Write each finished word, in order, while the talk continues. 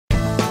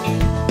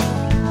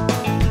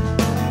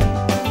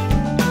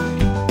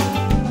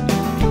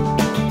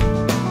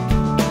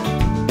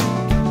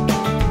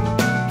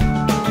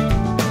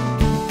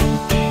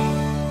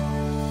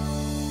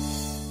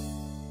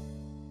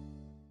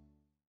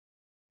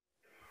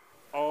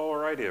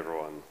Alrighty,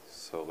 everyone.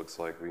 So it looks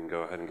like we can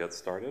go ahead and get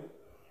started.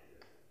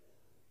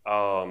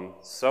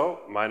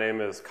 So my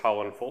name is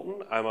Colin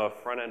Fulton. I'm a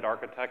front-end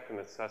architect and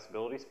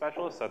accessibility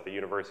specialist at the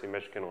University of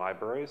Michigan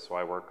Library. So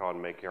I work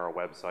on making our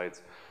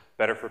websites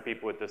better for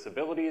people with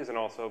disabilities and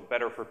also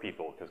better for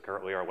people, because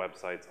currently our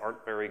websites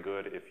aren't very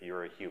good if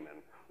you're a human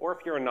or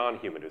if you're a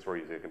non-human who's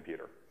using a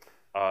computer.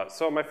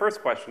 So my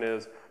first question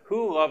is,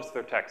 who loves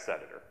their text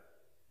editor?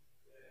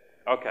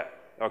 Okay.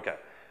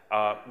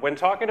 When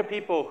talking to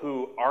people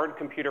who aren't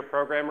computer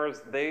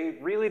programmers, they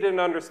really didn't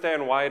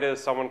understand why it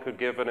is someone could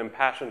give an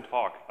impassioned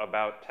talk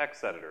about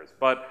text editors.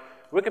 But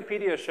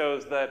Wikipedia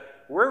shows that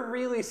we're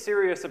really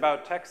serious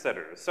about text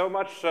editors, so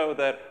much so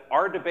that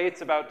our debates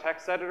about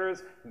text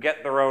editors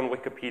get their own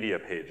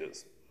Wikipedia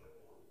pages.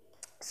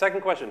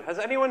 Second question, has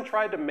anyone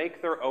tried to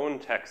make their own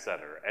text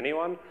editor?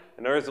 Anyone?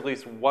 And there is at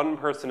least one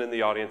person in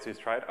the audience who's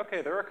tried.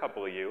 Okay, there are a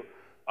couple of you.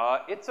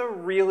 It's a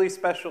really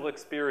special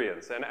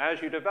experience, and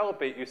as you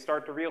develop it, you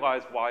start to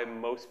realize why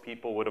most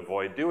people would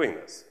avoid doing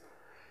this.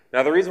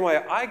 Now, the reason why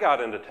I got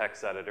into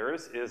text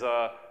editors is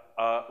a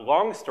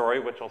long story,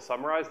 which I'll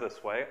summarize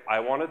this way.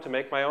 I wanted to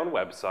make my own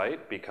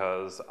website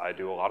because I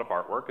do a lot of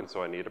artwork, and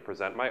so I need to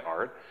present my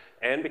art.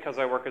 And because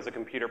I work as a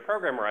computer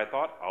programmer, I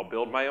thought, I'll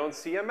build my own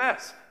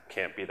CMS.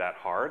 Can't be that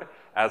hard.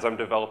 As I'm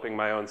developing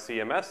my own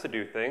CMS to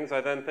do things,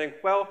 I then think,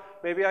 well,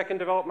 maybe I can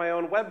develop my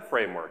own web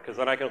framework, because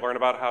then I can learn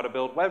about how to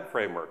build web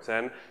frameworks.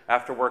 And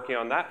after working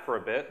on that for a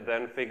bit,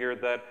 then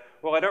figured that,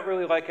 well, I don't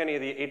really like any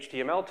of the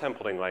HTML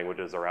templating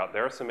languages that are out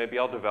there, so maybe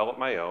I'll develop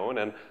my own.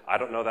 And I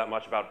don't know that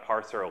much about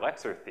parser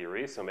Elixir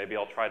theory, so maybe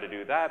I'll try to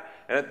do that.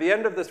 And at the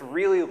end of this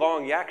really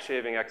long yak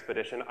shaving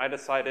expedition, I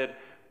decided,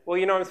 well,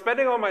 you know, I'm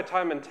spending all my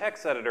time in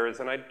text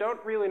editors, and I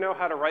don't really know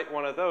how to write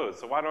one of those,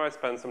 so why don't I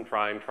spend some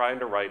time trying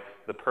to write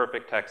the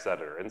perfect text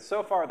editor? And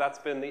so far, that's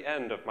been the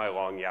end of my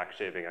long yak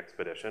shaving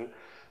expedition.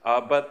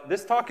 But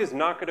this talk is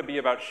not going to be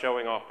about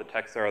showing off the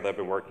text editor that I've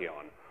been working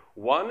on.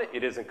 One,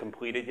 it isn't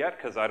completed yet,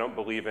 because I don't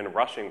believe in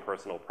rushing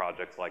personal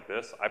projects like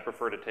this. I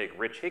prefer to take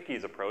Rich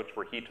Hickey's approach,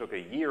 where he took a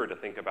year to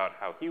think about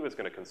how he was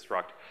going to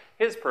construct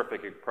his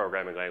perfect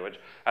programming language,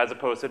 as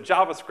opposed to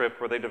JavaScript,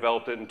 where they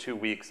developed it in 2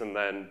 weeks and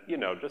then, you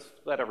know, just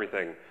let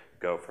everything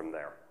go from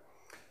there.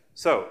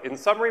 So, in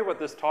summary, what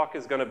this talk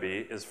is going to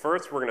be is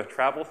first we're going to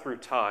travel through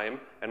time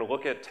and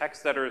look at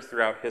text editors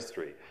throughout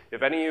history.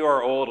 If any of you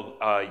are old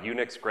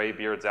Unix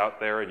graybeards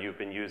out there and you've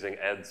been using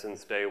ed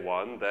since day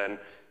one, then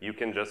you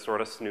can just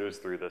sort of snooze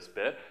through this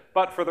bit.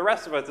 But for the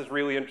rest of us, it's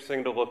really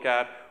interesting to look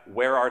at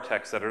where our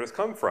text editors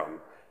come from.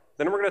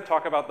 Then we're going to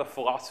talk about the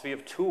philosophy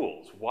of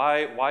tools.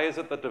 Why is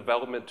it that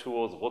development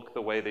tools look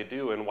the way they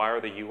do, and why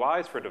are the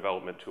UIs for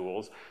development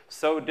tools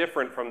so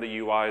different from the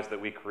UIs that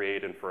we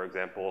create in, for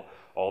example,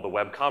 all the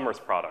web commerce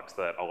products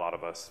that a lot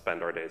of us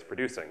spend our days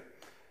producing?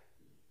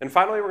 And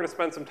finally, we're going to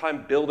spend some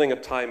time building a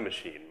time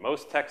machine.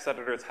 Most text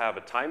editors have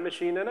a time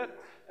machine in it,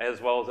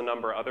 as well as a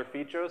number of other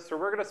features, so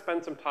we're going to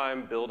spend some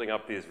time building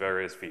up these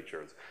various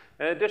features.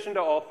 In addition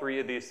to all three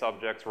of these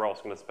subjects, we're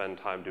also going to spend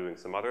time doing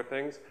some other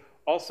things.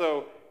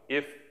 Also,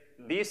 if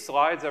these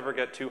slides ever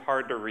get too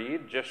hard to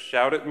read, just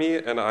shout at me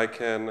and I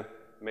can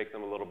make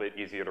them a little bit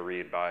easier to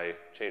read by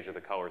changing the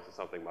colors to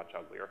something much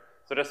uglier.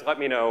 So just let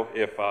me know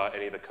if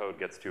any of the code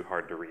gets too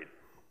hard to read.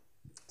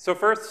 So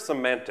first,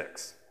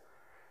 semantics.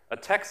 A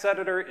text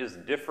editor is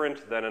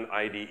different than an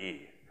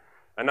IDE.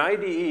 An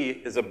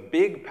IDE is a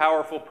big,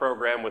 powerful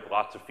program with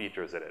lots of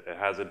features in it. It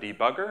has a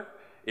debugger.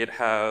 It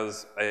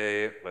has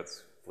a,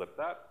 let's flip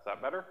that. Is that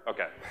better?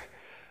 Okay.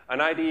 An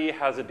IDE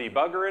has a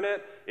debugger in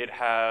it. It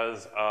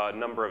has a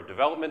number of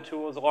development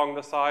tools along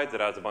the sides.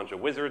 It has a bunch of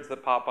wizards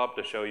that pop up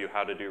to show you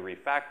how to do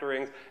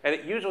refactorings. And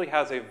it usually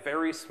has a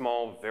very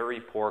small, very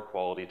poor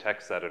quality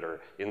text editor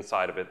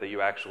inside of it that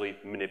you actually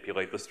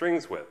manipulate the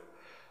strings with.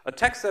 A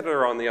text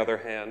editor, on the other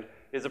hand,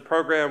 is a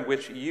program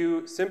which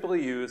you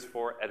simply use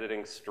for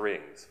editing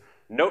strings.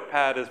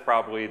 Notepad is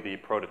probably the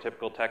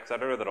prototypical text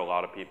editor that a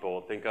lot of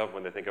people think of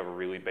when they think of a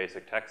really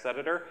basic text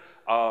editor.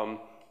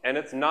 And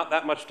it's not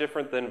that much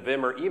different than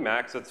Vim or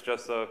Emacs. It's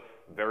just a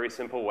very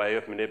simple way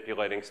of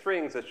manipulating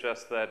strings. It's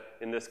just that,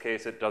 in this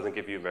case, it doesn't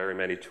give you very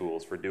many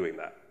tools for doing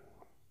that.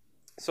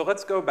 So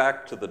let's go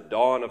back to the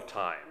dawn of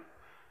time.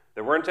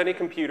 There weren't any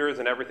computers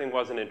and everything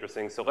wasn't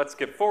interesting, so let's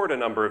skip forward a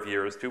number of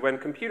years to when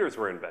computers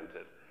were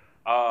invented.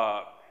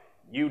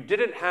 You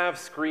didn't have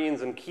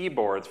screens and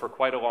keyboards for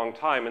quite a long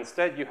time.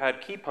 Instead, you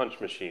had key punch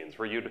machines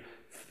where you'd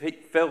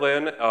fill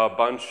in a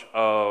bunch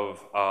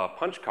of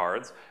punch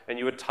cards, and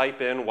you would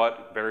type in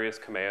what various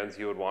commands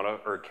you would want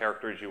to, or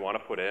characters you want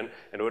to put in,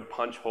 and it would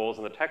punch holes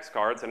in the text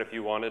cards. And if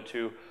you wanted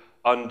to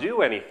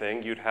undo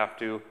anything, you'd have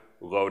to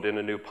load in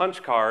a new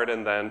punch card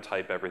and then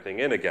type everything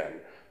in again.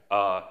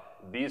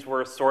 These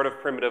were sort of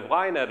primitive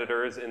line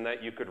editors in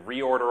that you could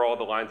reorder all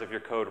the lines of your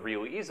code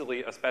really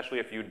easily, especially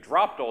if you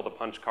dropped all the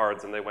punch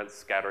cards and they went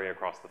scattering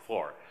across the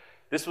floor.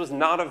 This was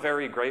not a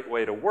very great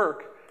way to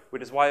work,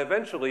 which is why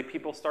eventually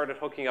people started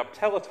hooking up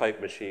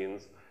teletype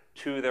machines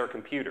to their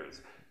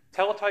computers.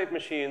 Teletype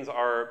machines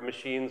are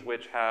machines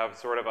which have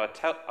sort of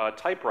a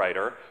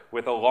typewriter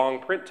with a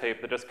long print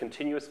tape that just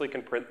continuously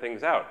can print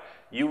things out.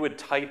 You would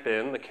type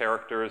in the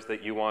characters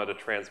that you wanted to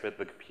transmit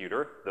to the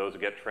computer. Those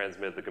would get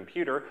transmitted to the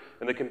computer,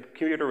 and the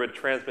computer would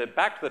transmit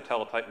back to the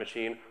teletype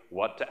machine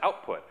what to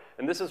output.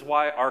 And this is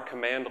why our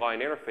command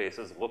line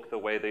interfaces look the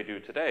way they do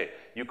today.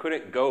 You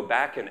couldn't go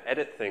back and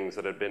edit things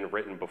that had been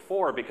written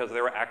before because they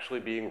were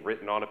actually being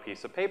written on a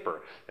piece of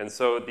paper. And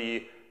so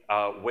the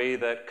way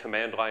that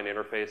command line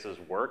interfaces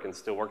work and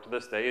still work to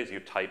this day is you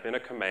type in a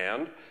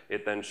command,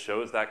 it then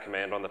shows that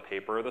command on the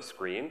paper or the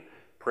screen,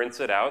 prints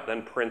it out,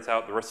 then prints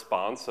out the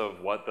response of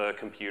what the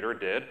computer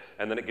did,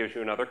 and then it gives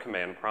you another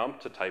command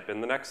prompt to type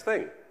in the next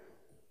thing.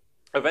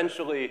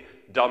 Eventually,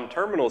 dumb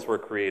terminals were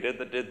created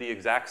that did the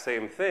exact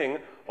same thing,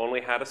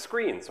 only had a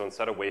screen. So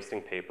instead of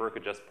wasting paper, it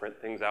could just print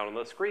things out on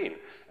the screen.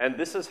 And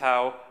this is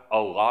how a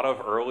lot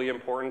of early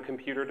important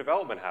computer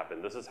development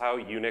happened. This is how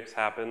Unix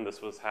happened.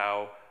 This was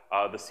how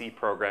the C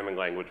programming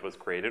language was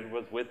created,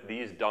 was with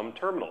these dumb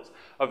terminals.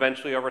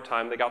 Eventually, over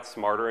time, they got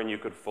smarter and you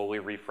could fully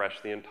refresh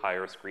the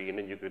entire screen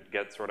and you could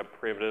get sort of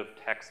primitive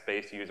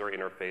text-based user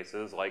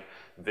interfaces like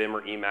Vim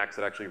or Emacs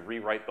that actually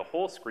rewrite the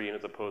whole screen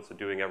as opposed to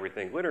doing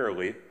everything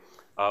linearly,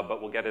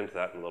 but we'll get into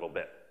that in a little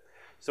bit.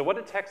 So what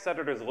did text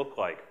editors look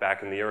like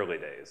back in the early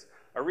days?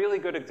 A really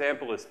good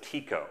example is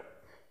Tico.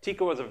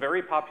 Tico was a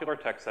very popular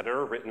text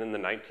editor written in the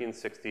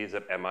 1960s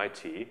at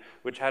MIT,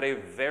 which had a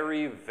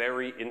very,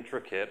 very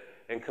intricate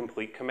and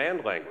complete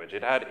command language.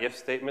 It had if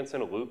statements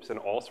and loops and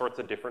all sorts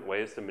of different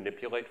ways to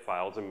manipulate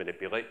files and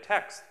manipulate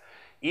text.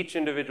 Each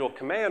individual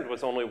command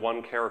was only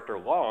 1 character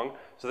long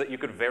so that you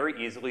could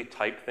very easily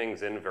type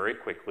things in very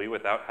quickly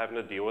without having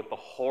to deal with the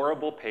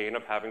horrible pain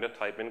of having to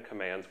type in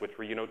commands which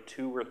were,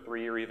 2 or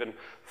 3 or even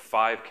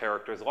 5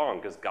 characters long,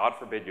 because God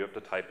forbid you have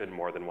to type in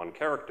more than 1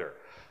 character.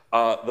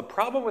 The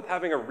problem with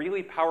having a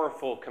really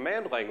powerful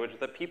command language is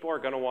that people are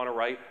going to want to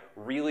write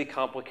really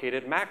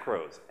complicated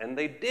macros, and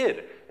they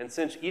did. And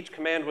since each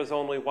command was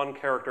only 1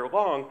 character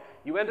long,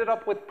 you ended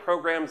up with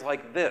programs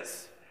like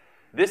this.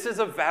 This is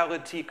a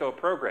valid Tico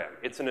program.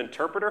 It's an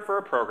interpreter for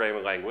a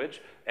programming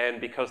language,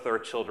 and because there are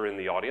children in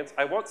the audience,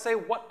 I won't say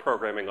what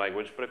programming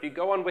language, but if you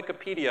go on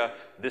Wikipedia,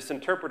 this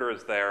interpreter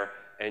is there,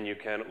 and you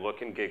can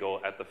look and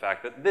giggle at the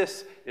fact that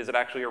this is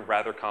actually a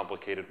rather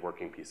complicated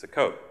working piece of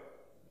code.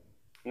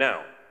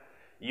 Now,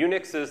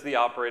 Unix is the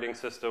operating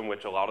system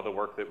which a lot of the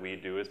work that we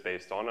do is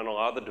based on, and a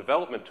lot of the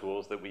development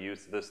tools that we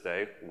use to this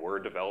day were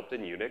developed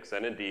in Unix,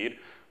 and indeed,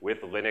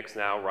 with Linux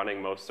now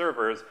running most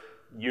servers,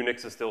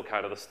 Unix is still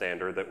kind of the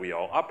standard that we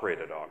all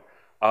operated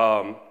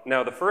on.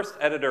 Now, the first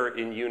editor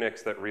in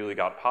Unix that really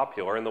got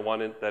popular, and the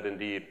one that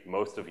indeed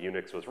most of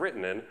Unix was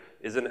written in,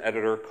 is an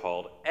editor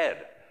called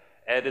ed.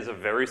 Ed is a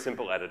very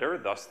simple editor,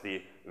 thus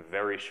the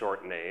very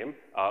short name.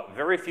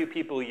 Very few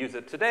people use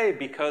it today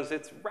because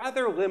it's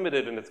rather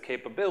limited in its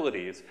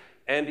capabilities,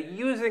 and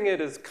using it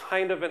is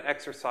kind of an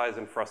exercise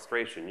in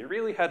frustration. You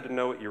really had to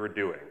know what you were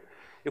doing.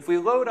 If we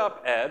load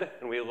up ed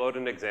and we load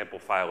an example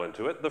file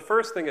into it, the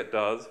first thing it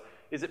does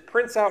is it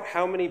prints out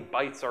how many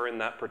bytes are in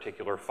that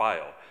particular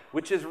file,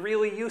 which is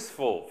really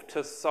useful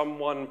to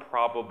someone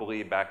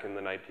probably back in the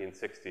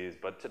 1960s,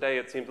 but today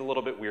it seems a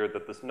little bit weird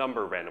that this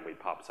number randomly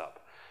pops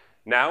up.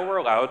 Now we're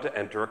allowed to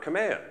enter a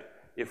command.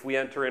 If we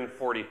enter in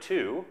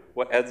 42,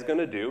 what ed's going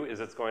to do is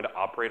it's going to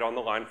operate on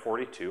the line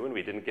 42, and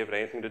we didn't give it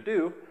anything to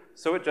do,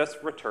 so it just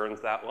returns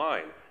that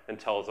line and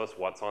tells us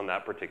what's on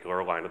that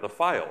particular line of the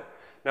file.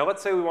 Now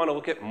let's say we want to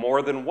look at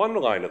more than 1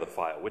 line of the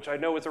file, which I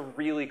know is a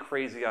really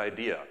crazy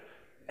idea.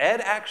 Ed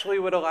actually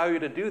would allow you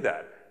to do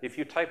that. If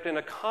you typed in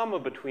a comma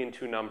between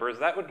 2 numbers,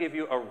 that would give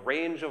you a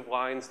range of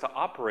lines to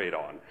operate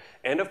on.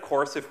 And of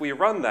course, if we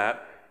run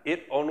that,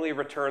 it only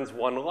returns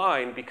 1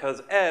 line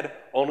because ed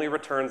only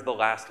returns the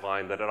last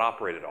line that it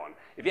operated on.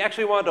 If you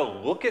actually wanted to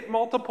look at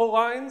multiple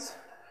lines,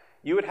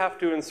 you would have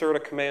to insert a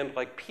command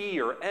like P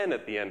or N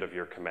at the end of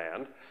your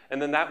command,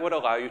 and then that would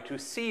allow you to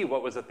see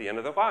what was at the end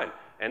of the line.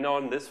 And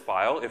on this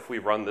file, if we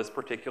run this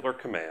particular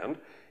command,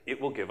 it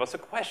will give us a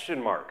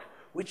question mark,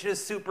 which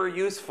is super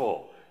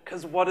useful,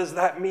 because what does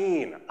that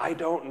mean? I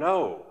don't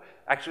know.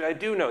 Actually, I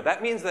do know.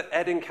 That means that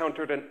ed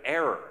encountered an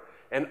error.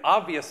 And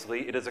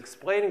obviously, it is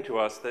explaining to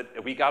us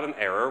that we got an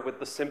error with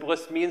the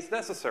simplest means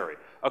necessary,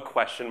 a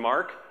question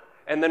mark,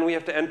 and then we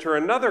have to enter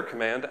another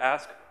command to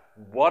ask,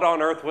 what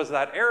on earth was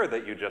that error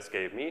that you just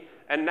gave me?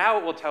 And now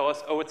it will tell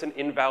us, oh, it's an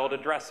invalid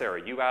address error.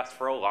 You asked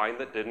for a line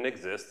that didn't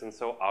exist, and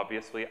so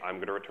obviously I'm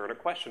going to return a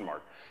question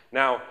mark.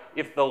 Now,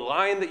 if the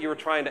line that you were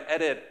trying to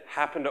edit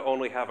happened to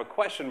only have a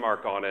question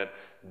mark on it,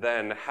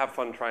 then have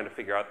fun trying to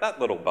figure out that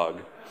little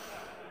bug.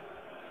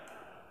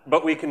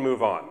 But we can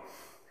move on.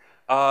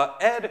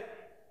 Ed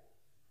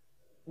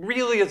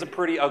really is a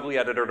pretty ugly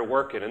editor to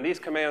work in, and these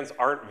commands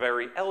aren't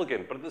very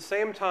elegant, but at the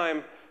same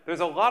time, there's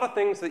a lot of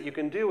things that you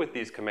can do with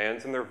these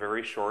commands, and they're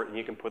very short, and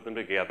you can put them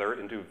together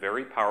and do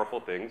very powerful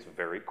things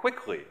very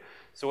quickly.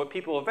 So what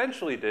people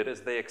eventually did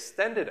is they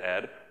extended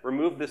ed,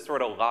 removed this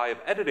sort of live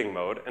editing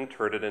mode, and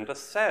turned it into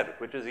sed,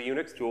 which is a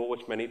Unix tool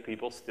which many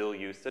people still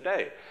use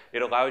today.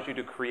 It allows you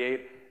to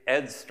create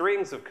add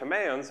strings of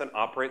commands and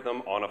operate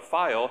them on a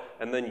file,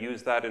 and then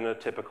use that in a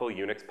typical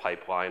Unix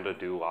pipeline to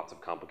do lots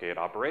of complicated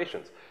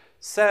operations.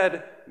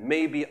 Sed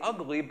may be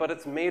ugly, but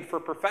it's made for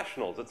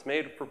professionals. It's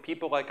made for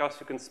people like us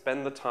who can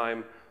spend the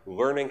time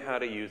learning how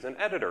to use an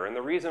editor. And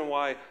the reason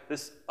why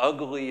this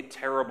ugly,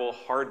 terrible,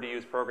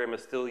 hard-to-use program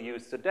is still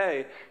used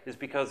today is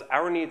because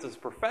our needs as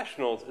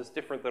professionals is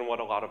different than what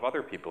a lot of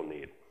other people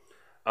need.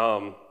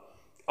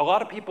 A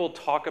lot of people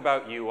talk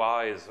about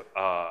UIs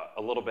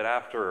a little bit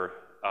after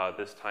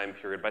this time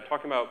period by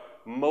talking about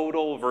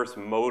modal versus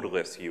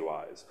modeless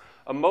UIs.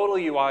 A modal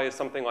UI is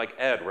something like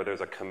ed, where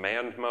there's a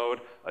command mode,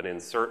 an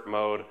insert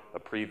mode, a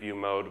preview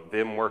mode.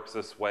 Vim works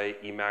this way,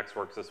 Emacs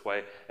works this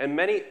way, and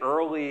many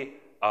early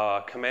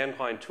command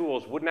line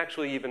tools wouldn't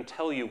actually even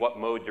tell you what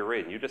mode you're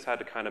in. You just had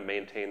to kind of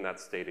maintain that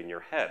state in your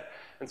head.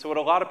 And so what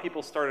a lot of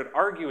people started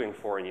arguing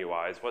for in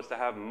UIs was to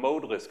have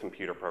modeless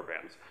computer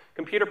programs.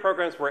 Computer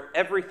programs where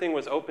everything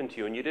was open to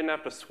you and you didn't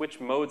have to switch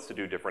modes to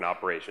do different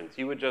operations.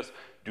 You would just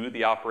do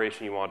the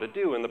operation you wanted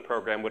to do and the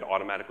program would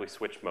automatically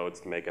switch modes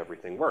to make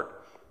everything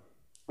work.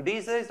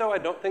 These days, though, I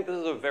don't think this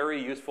is a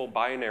very useful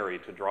binary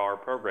to draw our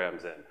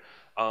programs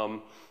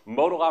in.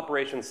 Modal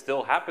operation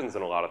still happens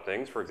in a lot of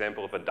things. For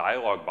example, if a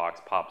dialog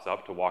box pops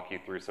up to walk you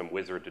through some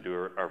wizard to do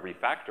a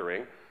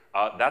refactoring,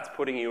 that's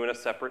putting you in a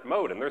separate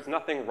mode, and there's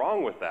nothing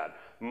wrong with that.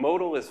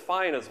 Modal is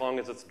fine as long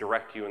as it's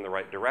direct you in the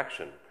right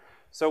direction.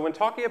 So when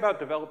talking about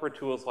developer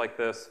tools like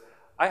this,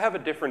 I have a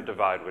different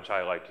divide which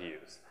I like to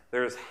use.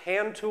 There's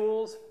hand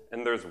tools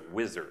and there's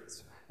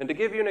wizards. And to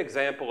give you an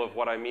example of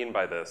what I mean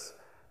by this,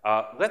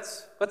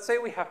 let's say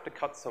we have to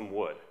cut some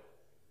wood.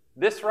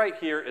 This right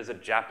here is a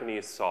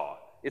Japanese saw.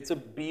 It's a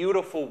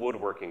beautiful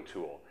woodworking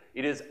tool.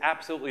 It is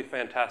absolutely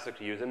fantastic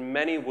to use, and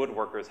many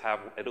woodworkers have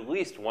at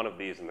least one of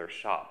these in their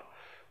shop.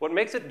 What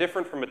makes it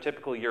different from a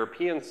typical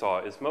European saw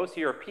is most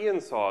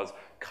European saws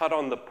cut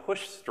on the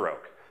push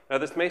stroke. Now,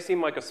 this may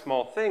seem like a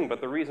small thing,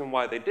 but the reason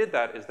why they did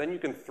that is then you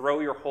can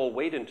throw your whole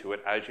weight into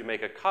it as you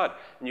make a cut,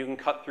 and you can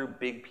cut through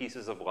big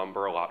pieces of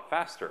lumber a lot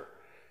faster.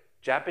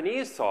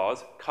 Japanese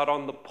saws cut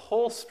on the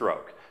pull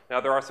stroke. Now,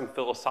 there are some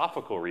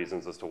philosophical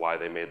reasons as to why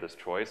they made this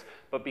choice,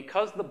 but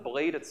because the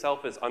blade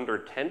itself is under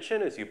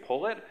tension as you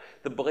pull it,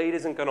 the blade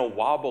isn't going to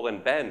wobble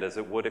and bend as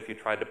it would if you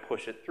tried to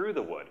push it through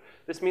the wood.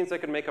 This means they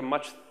can make a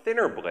much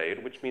thinner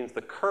blade, which means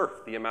the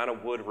kerf, the amount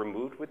of wood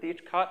removed with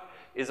each cut,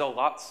 is a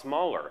lot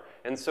smaller,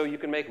 and so you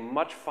can make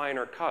much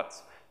finer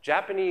cuts.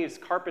 Japanese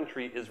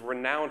carpentry is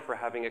renowned for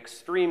having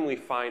extremely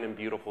fine and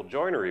beautiful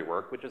joinery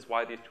work, which is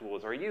why these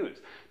tools are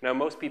used. Now,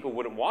 most people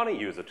wouldn't want to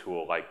use a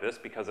tool like this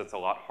because it's a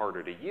lot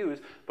harder to use,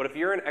 but if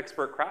you're an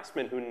expert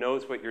craftsman who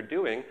knows what you're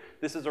doing,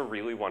 this is a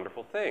really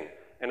wonderful thing.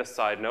 And a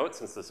side note,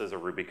 since this is a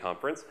Ruby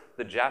conference,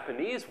 the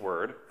Japanese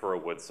word for a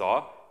wood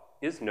saw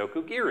is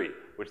nokugiri,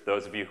 which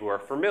those of you who are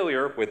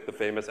familiar with the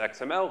famous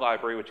XML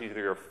library, which is either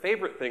your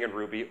favorite thing in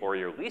Ruby or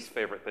your least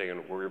favorite thing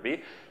in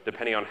Ruby,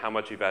 depending on how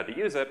much you've had to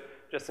use it,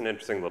 just an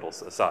interesting little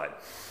aside.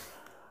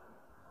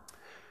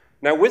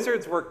 Now,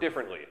 wizards work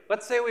differently.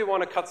 Let's say we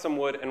want to cut some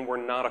wood and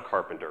we're not a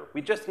carpenter.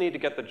 We just need to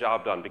get the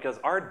job done because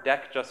our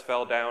deck just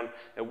fell down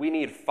and we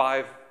need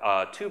 5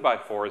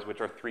 2x4s, which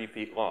are 3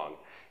 feet long.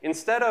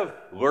 Instead of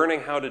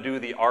learning how to do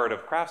the art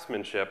of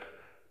craftsmanship,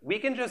 we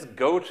can just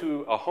go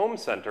to a home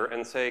center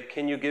and say,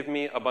 can you give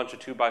me a bunch of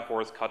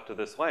 2x4s cut to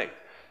this length?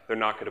 They're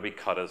not going to be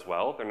cut as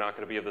well. They're not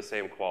going to be of the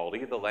same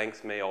quality. The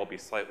lengths may all be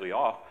slightly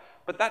off.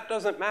 But that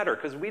doesn't matter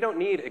because we don't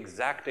need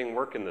exacting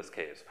work in this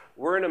case.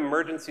 We're in an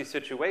emergency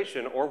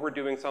situation or we're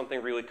doing something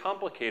really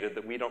complicated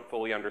that we don't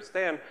fully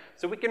understand,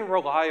 so we can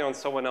rely on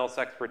someone else's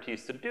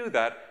expertise to do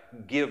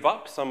that, give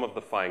up some of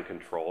the fine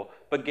control,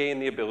 but gain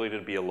the ability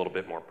to be a little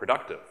bit more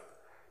productive.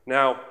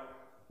 Now,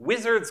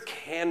 wizards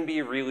can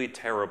be really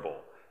terrible.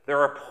 There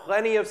are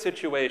plenty of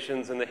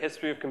situations in the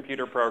history of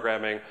computer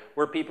programming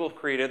where people have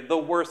created the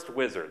worst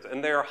wizards,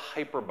 and they are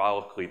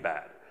hyperbolically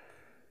bad.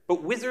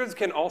 But wizards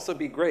can also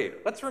be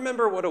great. Let's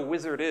remember what a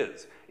wizard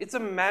is. It's a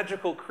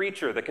magical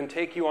creature that can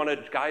take you on a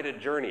guided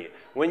journey.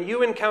 When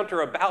you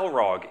encounter a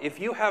Balrog, if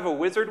you have a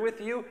wizard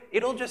with you,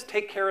 it'll just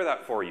take care of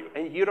that for you,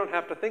 and you don't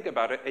have to think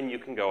about it, and you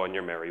can go on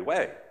your merry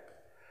way.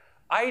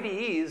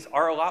 IDEs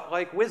are a lot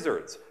like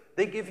wizards.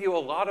 They give you a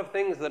lot of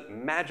things that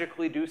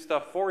magically do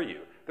stuff for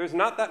you. There's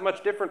not that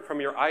much different from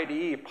your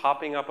IDE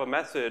popping up a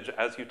message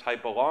as you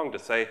type along to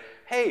say,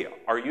 hey,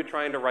 are you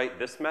trying to write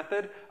this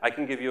method? I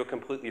can give you a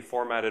completely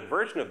formatted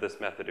version of this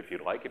method if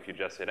you'd like, if you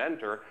just hit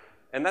enter.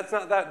 And that's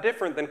not that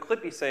different than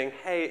Clippy saying,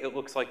 hey, it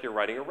looks like you're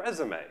writing a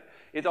resume.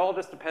 It all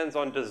just depends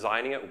on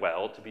designing it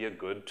well to be a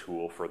good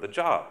tool for the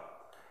job.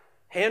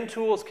 Hand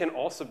tools can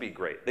also be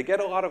great. They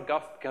get a lot of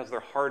guff because they're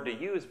hard to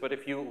use, but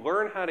if you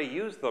learn how to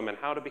use them and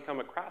how to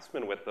become a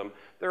craftsman with them,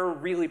 they're a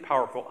really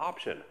powerful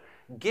option.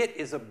 Git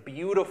is a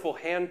beautiful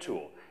hand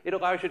tool. It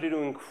allows you to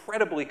do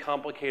incredibly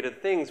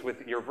complicated things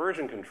with your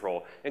version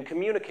control and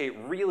communicate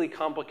really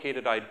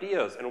complicated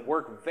ideas and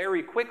work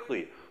very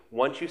quickly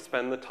once you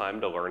spend the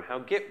time to learn how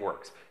Git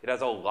works. It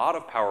has a lot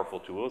of powerful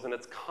tools, and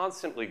it's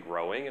constantly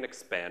growing and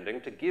expanding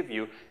to give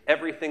you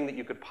everything that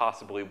you could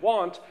possibly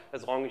want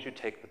as long as you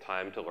take the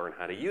time to learn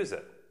how to use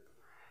it.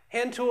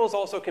 Hand tools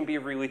also can be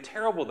really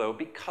terrible, though,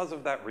 because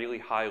of that really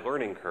high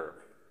learning curve.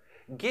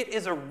 Git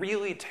is a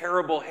really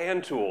terrible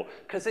hand tool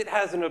because it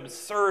has an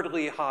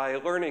absurdly high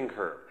learning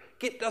curve.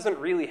 Git doesn't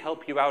really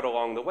help you out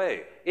along the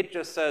way. It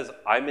just says,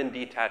 I'm in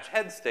detached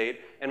head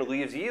state, and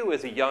leaves you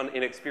as a young,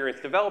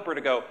 inexperienced developer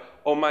to go,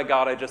 oh my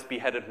god, I just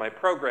beheaded my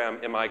program,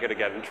 am I gonna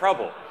get in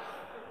trouble?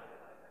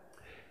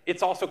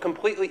 It's also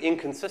completely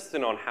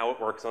inconsistent on how it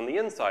works on the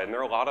inside, and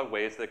there are a lot of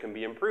ways that can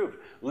be improved.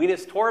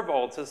 Linus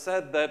Torvalds has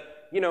said that,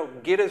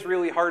 Git is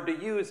really hard to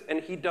use,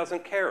 and he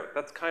doesn't care.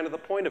 That's kind of the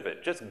point of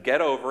it. Just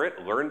get over it,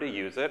 learn to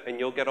use it, and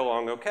you'll get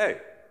along okay.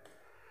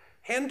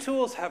 Hand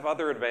tools have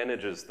other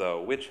advantages,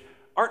 though, which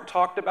aren't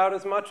talked about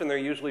as much, and they're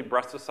usually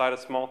brushed aside as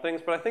small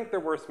things, but I think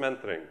they're worth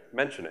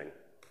mentioning.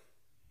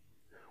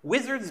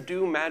 Wizards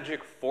do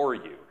magic for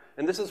you,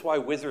 and this is why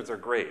wizards are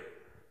great.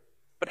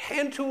 But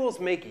hand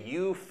tools make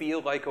you feel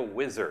like a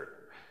wizard.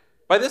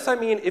 By this I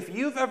mean, if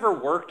you've ever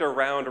worked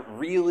around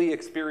really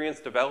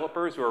experienced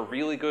developers who are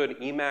really good at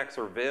Emacs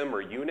or Vim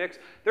or Unix,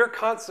 they're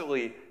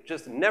constantly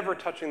just never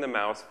touching the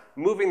mouse,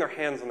 moving their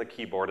hands on the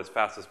keyboard as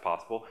fast as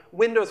possible.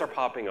 Windows are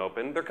popping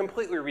open, they're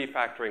completely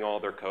refactoring all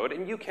their code,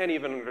 and you can't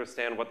even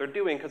understand what they're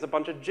doing because a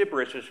bunch of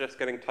gibberish is just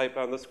getting typed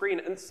on the screen,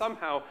 and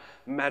somehow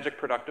magic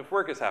productive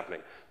work is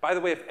happening. By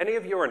the way, if any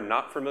of you are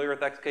not familiar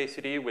with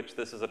XKCD, which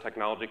this is a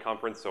technology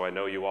conference, so I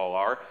know you all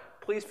are,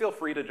 please feel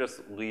free to just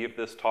leave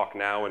this talk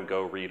now and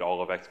go read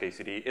all of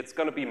XKCD. It's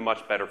going to be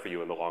much better for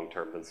you in the long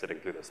term than sitting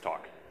through this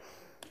talk.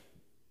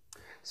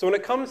 So when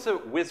it comes to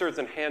wizards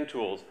and hand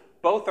tools,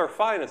 both are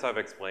fine, as I've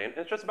explained,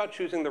 and it's just about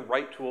choosing the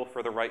right tool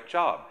for the right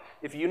job.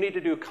 If you need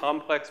to do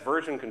complex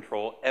version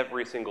control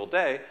every single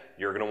day,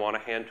 you're going to want a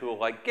hand tool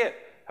like Git.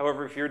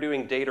 However, if you're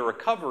doing data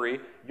recovery,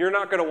 you're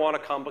not going to want a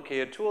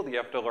complicated tool that you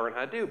have to learn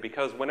how to do,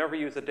 because whenever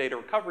you use a data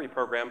recovery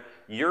program,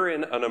 you're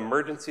in an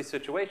emergency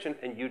situation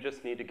and you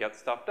just need to get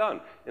stuff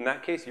done. In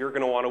that case, you're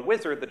going to want a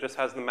wizard that just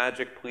has the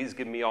magic, please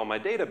give me all my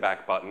data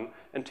back button,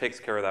 and takes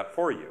care of that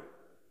for you.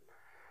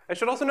 I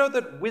should also note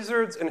that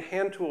wizards and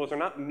hand tools are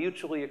not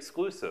mutually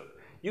exclusive.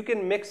 You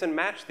can mix and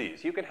match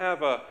these. You can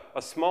have a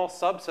small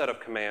subset of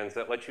commands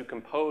that let you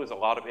compose a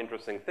lot of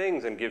interesting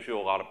things and gives you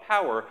a lot of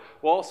power,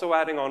 while also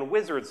adding on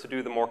wizards to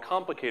do the more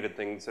complicated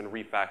things and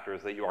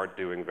refactors that you aren't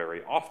doing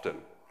very often.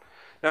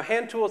 Now,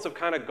 hand tools have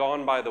kind of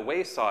gone by the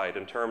wayside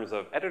in terms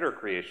of editor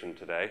creation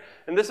today,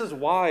 and this is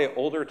why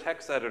older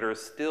text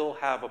editors still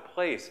have a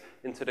place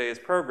in today's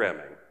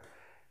programming.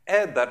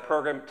 Ed, that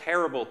program,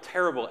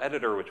 terrible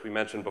editor which we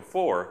mentioned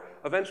before,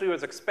 eventually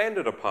was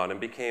expanded upon and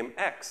became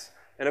X.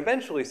 And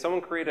eventually,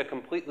 someone created a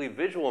completely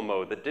visual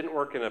mode that didn't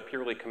work in a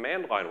purely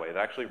command line way. It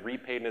actually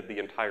repainted the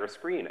entire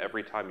screen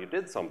every time you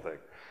did something.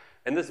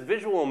 And this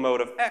visual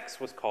mode of X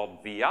was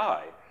called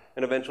VI.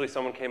 And eventually,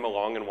 someone came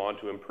along and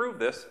wanted to improve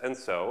this, and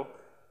so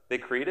they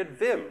created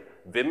Vim.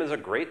 Vim is a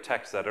great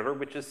text editor,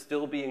 which is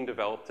still being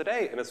developed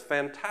today, and is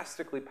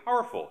fantastically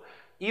powerful.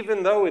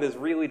 Even though it is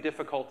really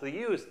difficult to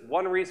use,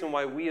 one reason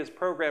why we as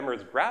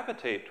programmers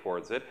gravitate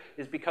towards it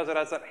is because it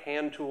has that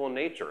hand tool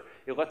nature.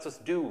 It lets us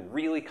do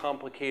really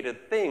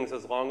complicated things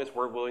as long as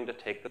we're willing to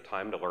take the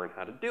time to learn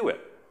how to do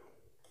it.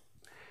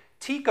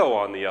 Tico,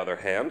 on the other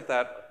hand,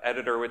 that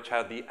editor which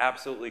had the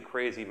absolutely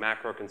crazy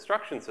macro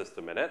construction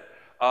system in it,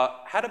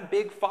 had a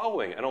big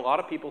following, and a lot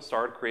of people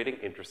started creating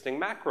interesting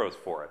macros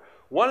for it.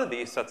 One of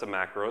these sets of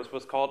macros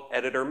was called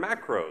editor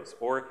macros,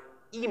 or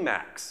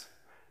Emacs.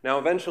 Now,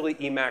 eventually,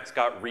 Emacs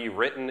got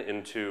rewritten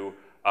into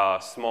a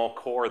small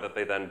core that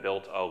they then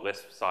built a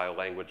Lisp-style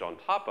language on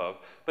top of.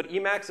 But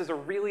Emacs is a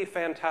really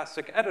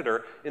fantastic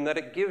editor in that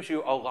it gives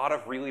you a lot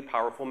of really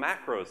powerful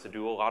macros to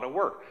do a lot of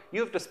work. You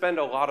have to spend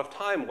a lot of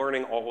time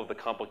learning all of the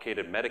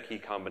complicated meta key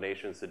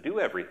combinations to do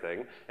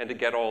everything and to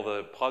get all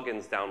the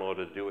plugins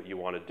downloaded to do what you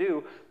want to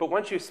do. But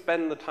once you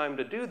spend the time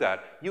to do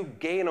that, you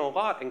gain a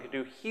lot and can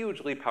do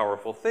hugely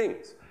powerful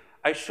things.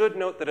 I should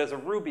note that as a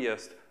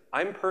Rubyist,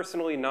 I'm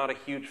personally not a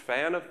huge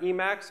fan of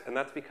Emacs, and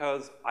that's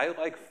because I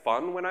like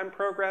fun when I'm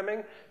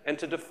programming. And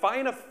to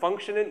define a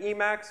function in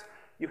Emacs,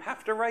 you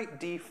have to write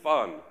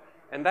defun,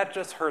 and that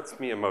just hurts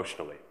me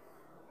emotionally.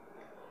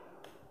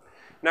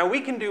 Now,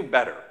 we can do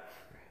better.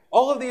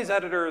 All of these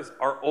editors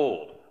are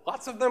old.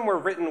 Lots of them were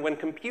written when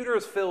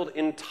computers filled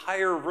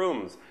entire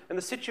rooms, and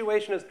the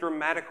situation has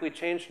dramatically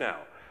changed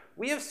now.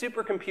 We have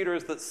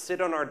supercomputers that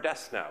sit on our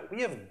desks now.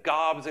 We have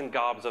gobs and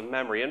gobs of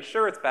memory. And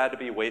sure, it's bad to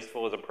be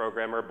wasteful as a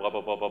programmer, blah,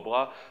 blah, blah, blah,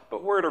 blah.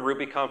 But we're at a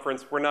Ruby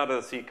conference. We're not at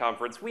a C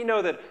conference. We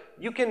know that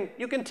you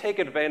can take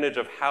advantage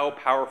of how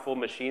powerful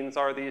machines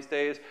are these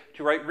days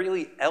to write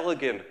really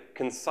elegant,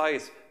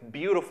 concise,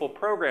 beautiful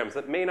programs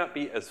that may not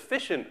be as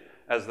efficient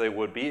as they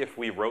would be if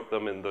we wrote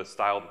them in the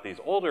style that these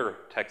older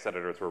text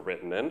editors were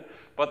written in.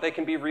 But they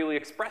can be really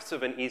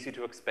expressive and easy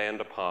to expand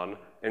upon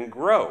and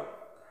grow.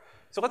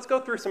 So let's go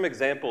through some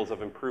examples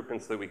of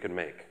improvements that we could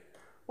make.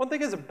 One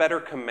thing is a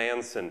better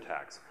command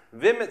syntax.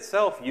 Vim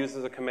itself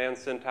uses a command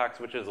syntax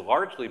which is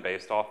largely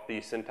based off the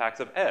syntax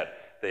of Ed.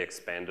 They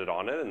expanded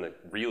on it, and they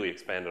really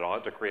expanded on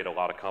it to create a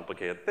lot of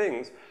complicated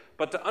things.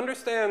 But to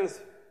understand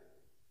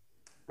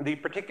the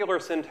particular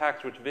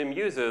syntax which Vim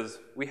uses,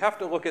 we have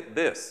to look at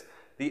this,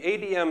 the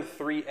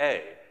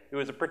ADM3A. It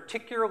was a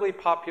particularly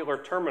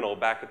popular terminal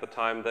back at the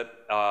time that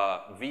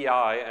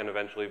VI and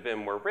eventually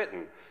Vim were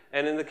written.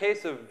 And in the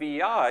case of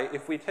VI,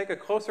 if we take a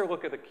closer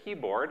look at the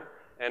keyboard,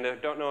 and I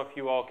don't know if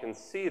you all can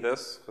see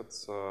this,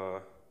 let's,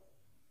 there,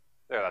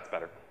 that's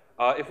better.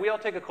 If we all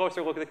take a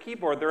closer look at the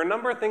keyboard, there are a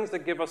number of things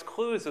that give us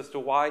clues as to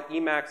why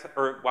Emacs,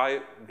 or why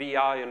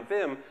VI and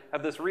Vim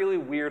have this really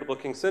weird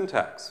looking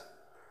syntax.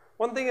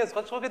 One thing is,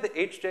 let's look at the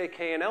H, J,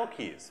 K, and L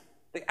keys.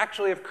 They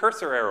actually have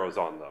cursor arrows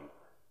on them.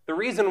 The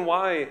reason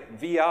why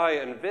VI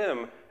and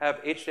Vim have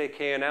H, J,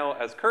 K, and L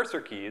as cursor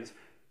keys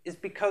is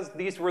because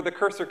these were the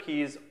cursor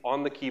keys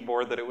on the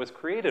keyboard that it was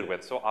created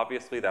with, so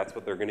obviously that's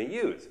what they're going to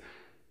use.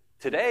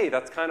 Today,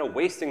 that's kind of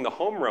wasting the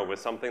home row with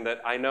something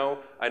that I know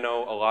a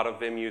lot of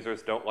Vim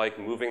users don't like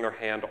moving their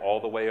hand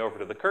all the way over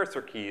to the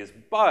cursor keys,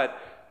 but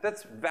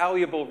that's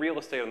valuable real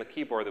estate on the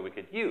keyboard that we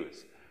could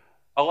use.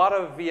 A lot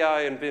of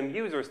VI and Vim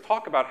users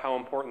talk about how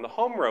important the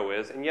home row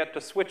is, and yet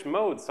to switch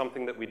modes,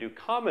 something that we do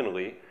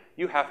commonly,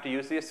 you have to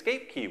use the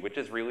escape key, which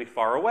is really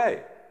far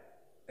away.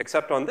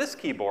 Except on this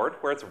keyboard,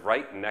 where it's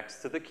right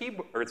next to the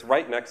keyboard, or it's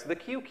right next to the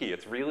Q key.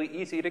 It's really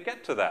easy to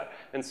get to that.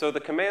 And so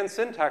the command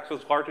syntax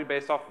was largely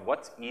based off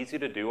what's easy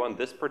to do on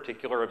this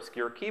particular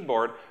obscure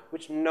keyboard,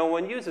 which no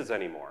one uses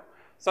anymore.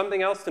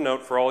 Something else to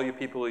note for all you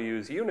people who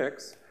use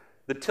Unix,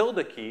 the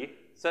tilde key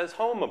says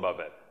home above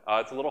it.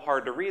 It's a little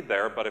hard to read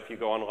there, but if you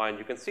go online,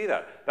 you can see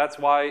that. That's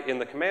why in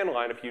the command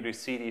line, if you do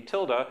cd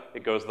tilde,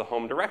 it goes to the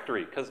home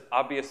directory, because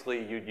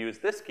obviously you'd use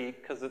this key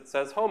because it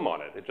says home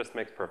on it. It just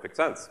makes perfect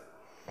sense.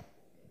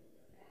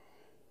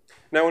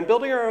 Now, in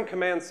building our own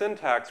command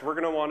syntax, we're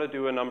going to want to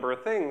do a number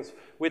of things,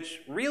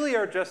 which really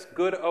are just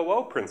good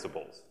OO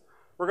principles.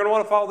 We're going to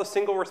want to follow the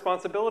single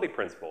responsibility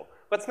principle.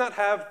 Let's not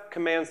have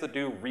commands that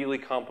do really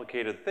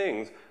complicated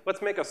things.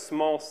 Let's make a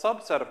small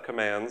subset of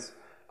commands,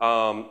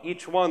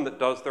 each one that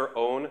does their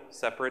own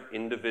separate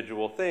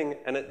individual thing,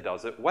 and it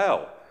does it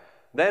well.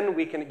 Then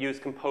we can use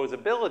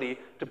composability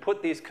to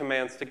put these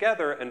commands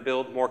together and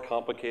build more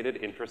complicated,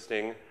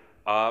 interesting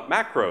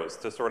macros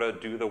to sort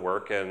of do the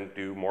work and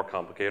do more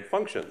complicated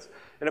functions.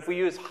 And if we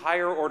use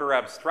higher order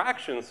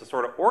abstractions to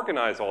sort of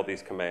organize all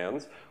these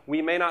commands,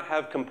 we may not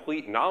have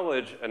complete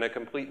knowledge and a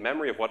complete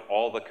memory of what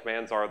all the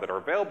commands are that are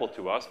available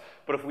to us,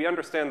 but if we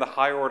understand the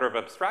higher order of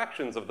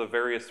abstractions of the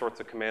various sorts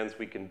of commands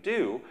we can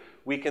do,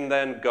 we can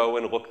then go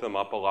and look them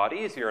up a lot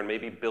easier and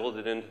maybe build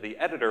it into the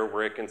editor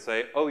where it can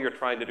say, oh, you're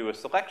trying to do a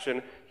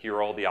selection, here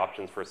are all the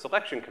options for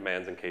selection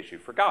commands in case you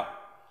forgot.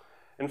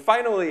 And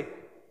finally,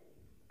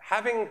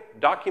 having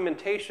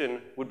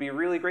documentation would be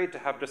really great to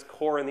have just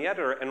core in the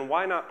editor, and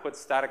why not put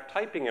static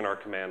typing in our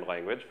command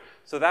language?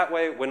 So that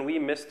way, when we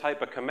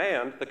mistype a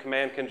command, the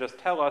command can just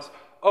tell us,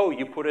 oh,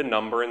 you put a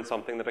number in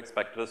something that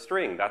expected a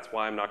string. That's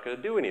why I'm not going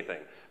to do anything.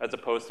 As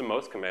opposed to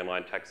most command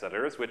line text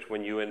editors, which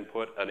when you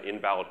input an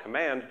invalid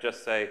command,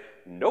 just say,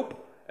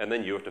 nope, and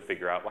then you have to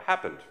figure out what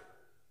happened.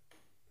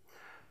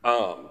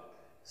 When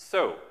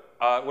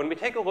we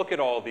take a look at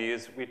all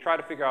these, we try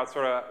to figure out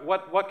sort of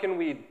what can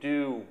we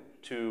do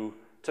to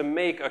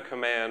make a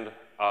command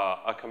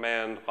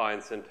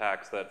line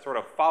syntax that sort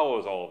of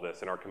follows all of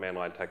this in our command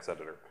line text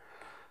editor.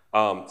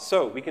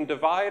 So we can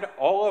divide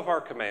all of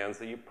our commands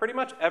that you pretty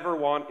much ever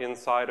want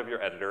inside of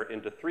your editor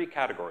into 3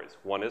 categories.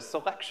 One is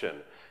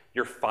selection.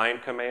 Your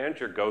find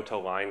command, your go to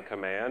line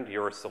command,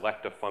 your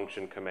select a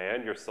function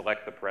command, your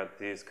select the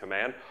parentheses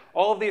command.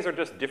 All of these are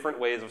just different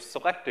ways of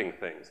selecting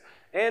things.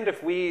 And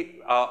if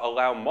we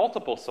allow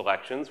multiple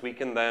selections, we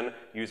can then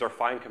use our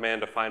find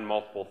command to find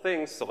multiple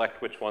things, select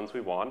which ones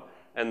we want,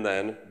 and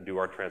then do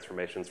our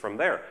transformations from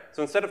there.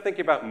 So instead of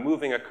thinking about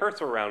moving a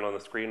cursor around on the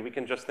screen, we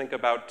can just think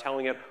about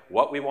telling it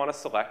what we want to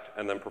select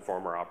and then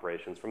perform our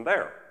operations from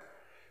there.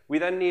 We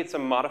then need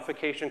some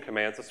modification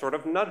commands to sort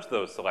of nudge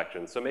those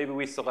selections. So maybe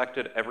we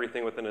selected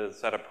everything within a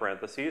set of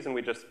parentheses and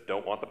we just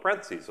don't want the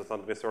parentheses. So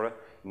something to sort of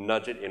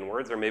nudge it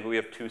inwards. Or maybe we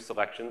have 2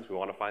 selections. We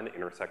want to find the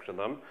intersection of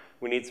them.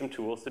 We need some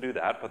tools to do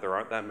that, but there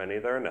aren't that many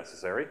that are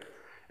necessary.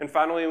 And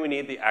finally, we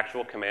need the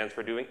actual commands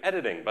for doing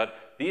editing. But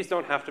these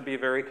don't have to be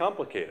very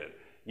complicated.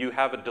 You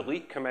have a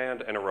delete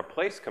command and a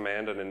replace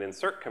command and an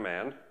insert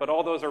command, but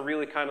all those are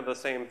really kind of the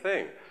same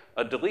thing.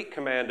 A delete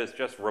command is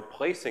just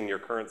replacing your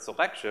current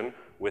selection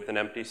with an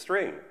empty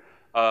string.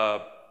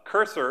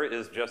 Cursor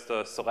is just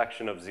a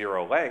selection of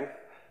 0 length,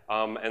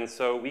 and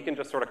so we can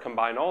just sort of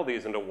combine all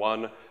these into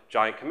one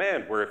giant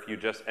command, where if you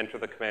just enter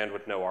the command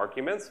with no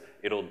arguments,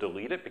 it'll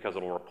delete it because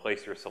it'll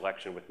replace your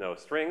selection with no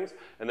strings,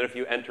 and then if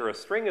you enter a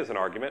string as an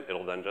argument,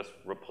 it'll then just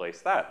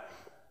replace that.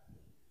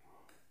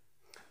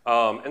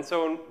 And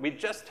so when we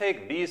just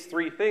take these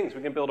 3 things,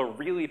 we can build a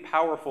really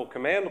powerful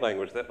command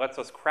language that lets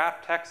us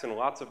craft text in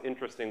lots of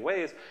interesting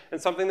ways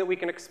and something that we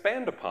can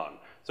expand upon.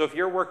 So if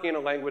you're working in a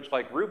language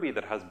like Ruby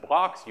that has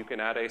blocks, you can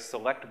add a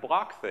select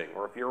block thing.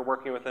 Or if you're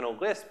working within a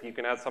Lisp, you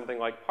can add something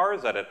like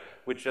parseEdit,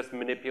 which just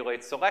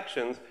manipulates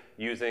selections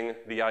using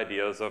the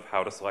ideas of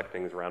how to select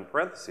things around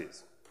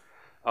parentheses.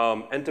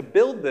 And to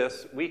build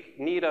this, we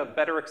need a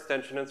better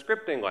extension and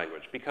scripting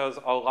language, because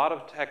a lot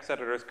of text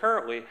editors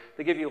currently,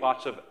 they give you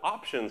lots of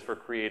options for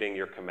creating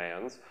your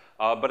commands,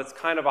 but it's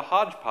kind of a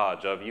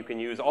hodgepodge of you can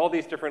use all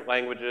these different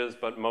languages,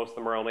 but most of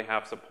them are only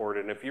half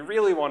supported. And if you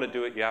really want to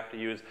do it, you have to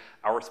use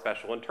our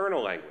special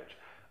internal language.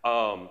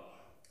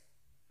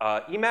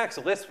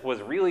 Emacs Lisp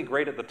was really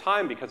great at the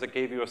time because it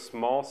gave you a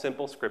small,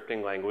 simple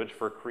scripting language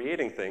for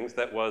creating things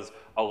that was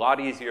a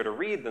lot easier to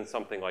read than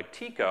something like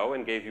Tico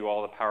and gave you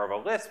all the power of a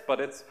Lisp, but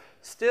it's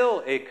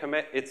still a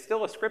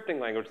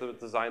scripting language that was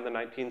designed in the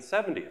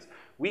 1970s.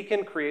 We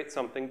can create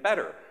something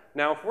better.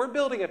 Now, if we're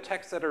building a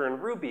text editor in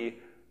Ruby,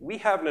 we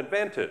have an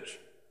advantage.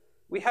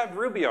 We have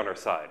Ruby on our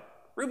side.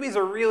 Ruby's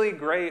a really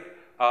great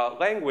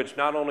language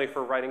not only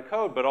for writing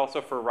code, but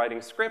also for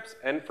writing scripts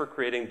and for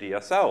creating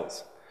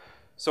DSLs.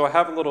 So I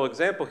have a little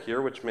example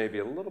here, which may be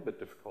a little bit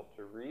difficult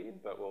to read,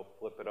 but we'll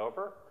flip it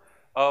over,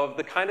 of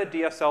the kind of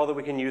DSL that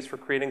we can use for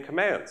creating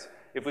commands.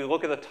 If we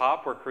look at the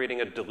top, we're creating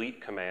a delete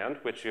command,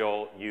 which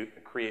you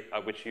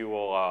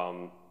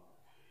will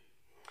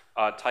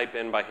type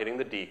in by hitting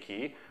the D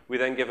key. We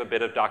then give a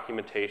bit of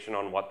documentation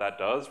on what that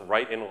does,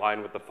 right in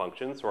line with the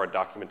function. So our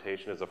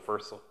documentation is a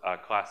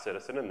first-class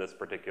citizen in this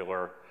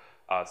particular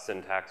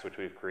syntax which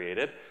we've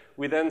created.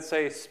 We then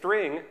say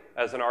string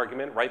as an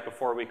argument right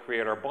before we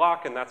create our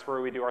block, and that's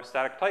where we do our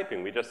static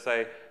typing. We just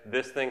say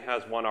this thing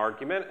has one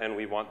argument, and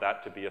we want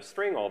that to be a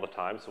string all the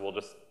time, so we'll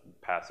just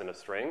pass in a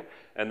string,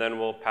 and then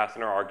we'll pass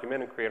in our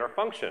argument and create our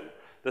function.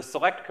 The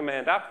select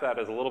command after that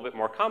is a little bit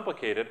more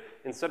complicated.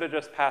 Instead of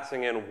just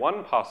passing in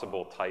one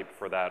possible type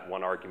for that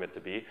one argument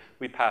to be,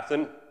 we pass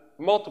in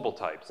multiple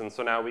types, and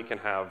so now we can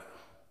have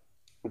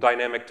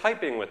dynamic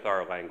typing with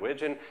our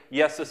language. And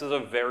yes, this is a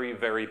very,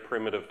 very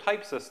primitive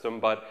type system,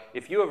 but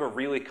if you have a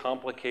really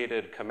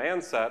complicated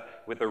command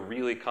set with a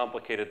really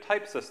complicated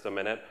type system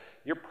in it,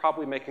 you're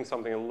probably making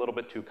something a little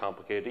bit too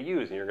complicated to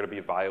use, and you're going to be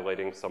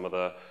violating some of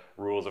the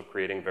rules of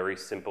creating very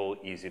simple,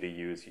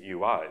 easy-to-use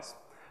UIs.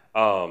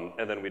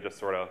 And then we just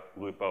sort of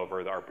loop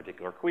over our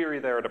particular query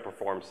there to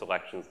perform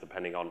selections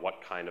depending on what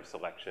kind of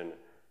selection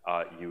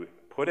you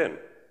put in.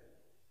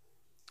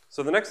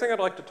 So the next thing I'd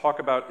like to talk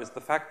about is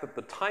the fact that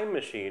the time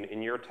machine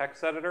in your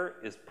text editor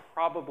is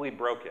probably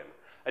broken.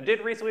 I did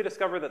recently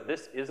discover that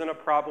this isn't a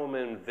problem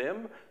in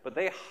Vim, but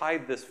they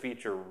hide this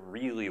feature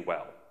really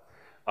well.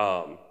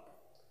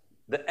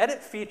 The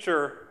edit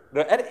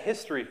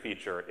history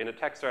feature in a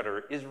text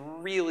editor is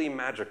really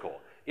magical.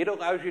 It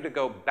allows you to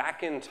go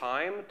back in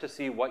time to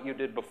see what you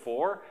did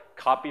before,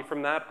 copy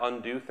from that,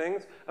 undo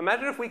things.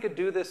 Imagine if we could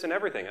do this in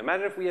everything.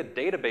 Imagine if we had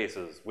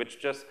databases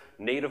which just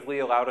natively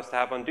allowed us to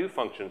have undo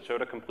functions,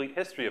 showed a complete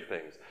history of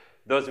things.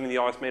 Those of you in the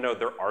audience may know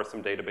there are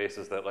some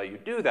databases that let you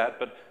do that,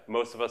 but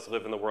most of us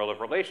live in the world of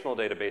relational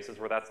databases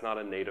where that's not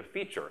a native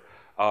feature.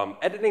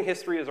 Editing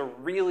history is a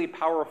really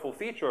powerful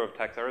feature of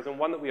text editors and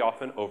one that we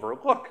often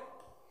overlook.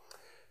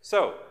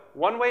 So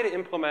one way to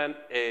implement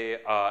a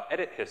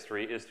edit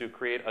history is to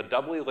create a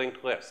doubly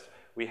linked list.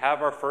 We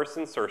have our first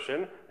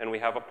insertion, and we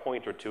have a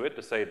pointer to it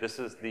to say this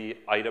is the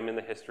item in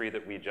the history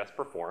that we just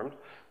performed.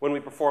 When we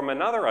perform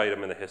another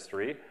item in the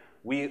history,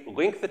 we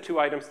link the two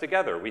items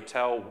together. We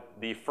tell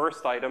the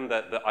first item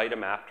that the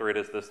item after it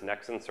is this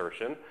next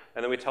insertion,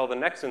 and then we tell the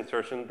next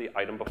insertion the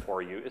item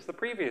before you is the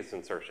previous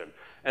insertion.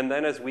 And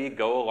then as we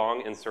go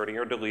along inserting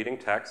or deleting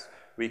text,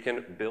 we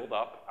can build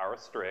up our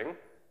string.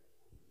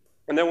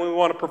 And then when we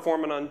want to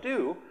perform an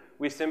undo,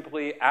 we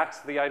simply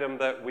ask the item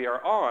that we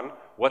are on,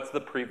 what's the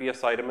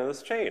previous item in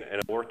this chain? And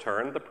it will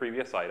return the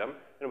previous item,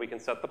 and we can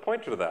set the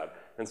pointer to that.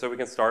 And so we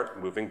can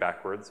start moving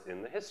backwards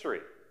in the history.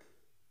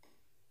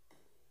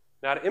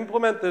 Now to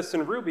implement this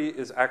in Ruby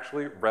is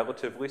actually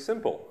relatively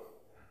simple.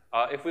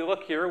 If we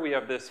look here, we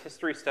have this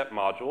history step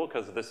module,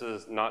 because this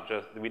is not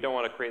just, we don't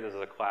want to create this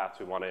as a class,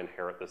 we want to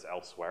inherit this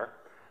elsewhere.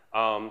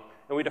 And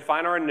we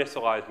define our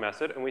initialize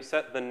method, and we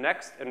set the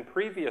next and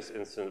previous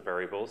instance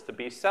variables to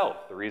be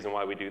self. The reason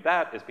why we do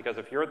that is because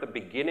if you're at the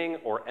beginning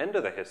or end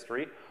of the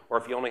history, or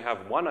if you only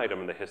have one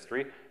item in the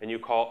history, and you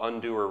call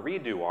undo or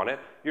redo on it,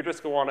 you're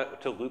just going to want it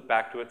to loop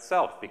back to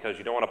itself, because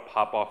you don't want to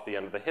pop off the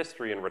end of the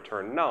history and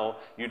return null.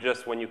 You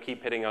just, when you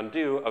keep hitting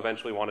undo,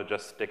 eventually want to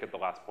just stick at the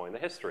last point in the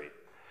history.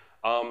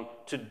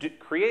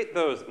 Create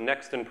those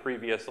next and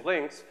previous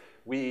links,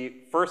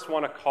 we first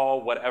want to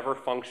call whatever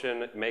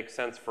function makes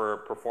sense for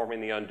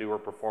performing the undo or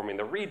performing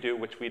the redo,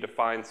 which we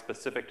define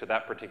specific to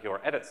that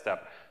particular edit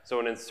step. So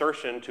an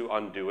insertion, to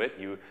undo it,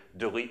 you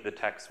delete the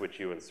text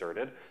which you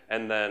inserted,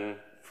 and then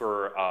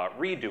for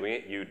redoing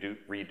it, you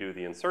redo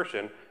the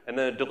insertion, and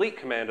then a delete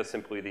command is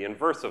simply the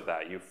inverse of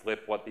that. You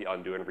flip what the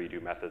undo and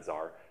redo methods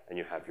are, and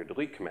you have your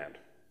delete command.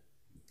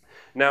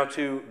 Now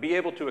to be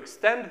able to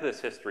extend this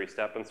history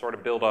step and sort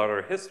of build out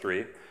our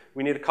history,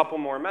 we need a couple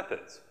more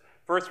methods.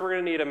 First, we're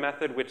going to need a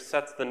method which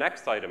sets the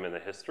next item in the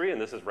history, and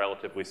this is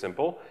relatively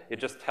simple. It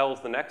just tells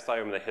the next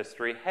item in the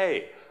history,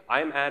 hey,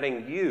 I'm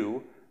adding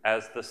you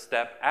as the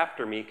step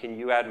after me. Can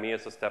you add me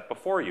as the step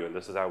before you? And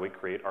this is how we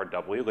create our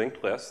doubly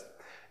linked list.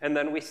 And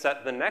then we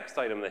set the next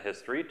item in the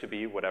history to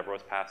be whatever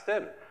was passed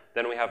in.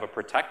 Then we have a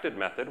protected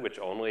method, which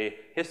only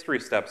history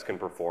steps can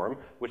perform,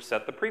 which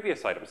set the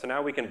previous item. So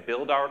now we can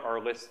build out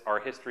our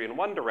history in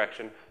one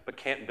direction, but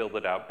can't build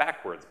it out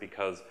backwards,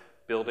 because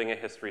building a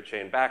history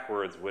chain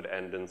backwards would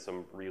end in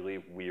some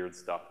really weird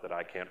stuff that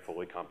I can't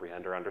fully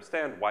comprehend or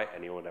understand why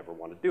anyone would ever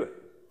want to do it.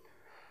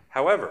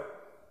 However,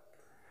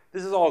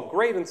 this is all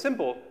great and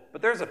simple,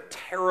 but there's a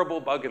terrible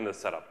bug in this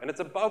setup, and it's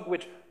a bug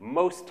which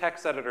most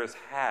text editors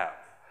have.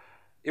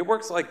 It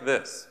works like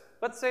this.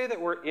 Let's say that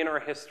we're in our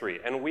history,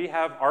 and we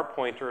have our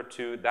pointer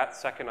to that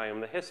second item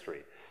in the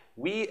history.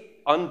 We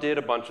undid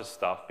a bunch of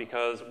stuff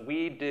because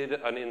we did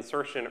an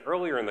insertion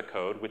earlier in the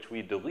code, which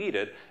we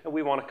deleted, and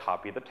we want to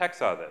copy the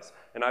text out of this.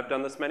 And I've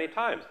done this many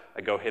times.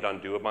 I go hit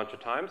undo a bunch of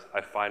times,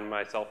 I find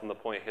myself in the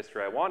point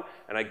history I want,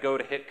 and I go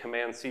to hit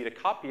Command-C to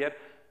copy it,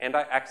 and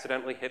I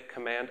accidentally hit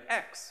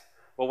Command-X.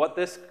 Well, what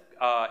this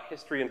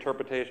history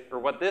interpretation, or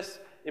what this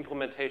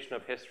implementation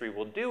of history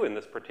will do in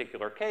this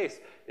particular case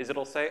is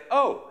it'll say,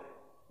 oh,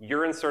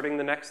 you're inserting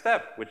the next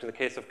step, which in the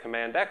case of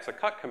Command-X, a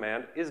cut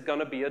command, is going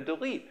to be a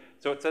delete.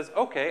 So it says,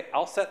 OK,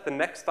 I'll set the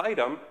next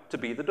item to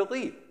be the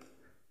delete.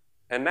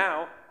 And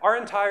now our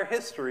entire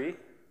history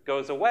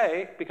goes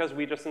away because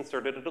we just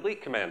inserted a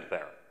delete command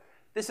there.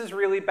 This is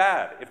really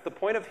bad. If the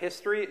point of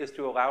history is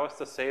to allow us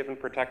to save and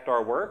protect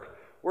our work,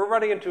 we're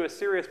running into a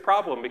serious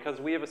problem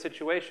because we have a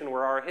situation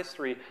where our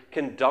history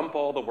can dump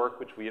all the work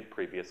which we had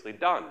previously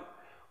done.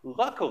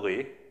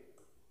 Luckily,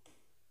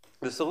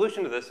 the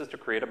solution to this is to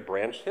create a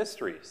branched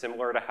history,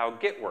 similar to how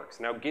Git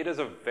works. Now, Git is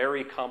a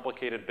very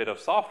complicated bit of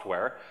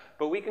software,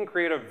 but we can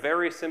create a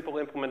very simple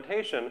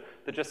implementation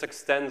that just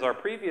extends our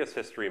previous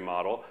history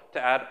model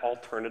to add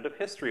alternative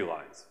history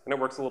lines. And it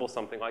works a little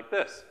something like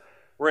this.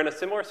 We're in a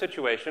similar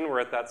situation. We're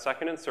at that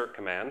second insert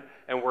command,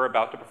 and we're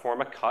about to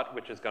perform a cut,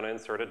 which is going to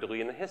insert a delete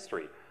in the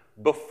history.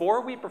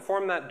 Before we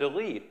perform that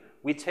delete,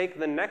 we take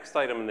the next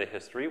item in the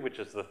history, which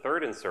is the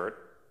third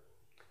insert,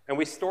 and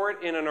we store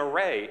it in an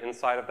array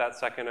inside of that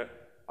second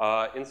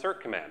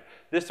insert command.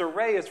 This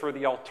array is for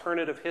the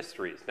alternative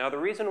histories. Now, the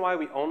reason why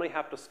we only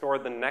have to store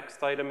the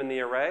next item in the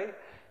array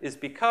is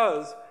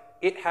because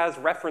it has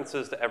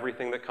references to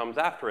everything that comes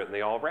after it, and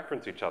they all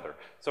reference each other.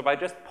 So by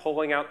just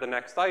pulling out the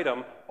next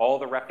item, all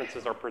the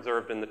references are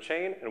preserved in the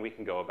chain, and we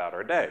can go about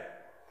our day.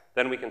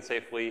 Then we can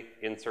safely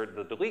insert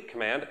the delete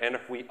command, and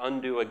if we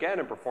undo again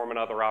and perform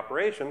another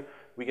operation,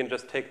 we can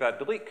just take that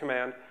delete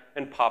command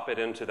and pop it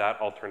into that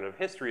alternative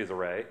histories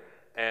array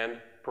and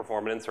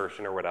perform an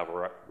insertion or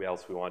whatever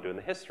else we want to do in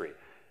the history.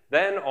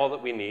 Then all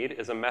that we need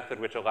is a method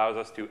which allows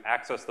us to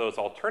access those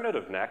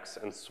alternative necks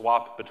and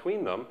swap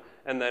between them,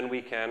 and then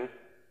we can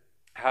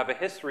have a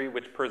history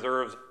which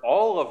preserves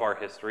all of our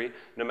history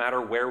no matter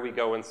where we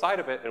go inside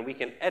of it, and we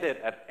can edit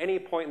at any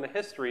point in the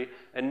history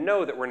and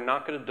know that we're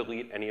not going to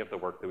delete any of the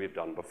work that we've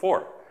done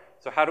before.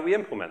 So how do we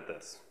implement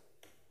this?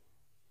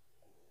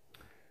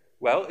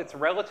 Well, it's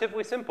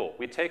relatively simple.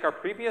 We take our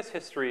previous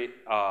history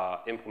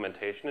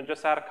implementation and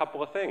just add a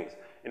couple of things.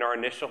 In our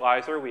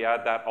initializer, we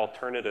add that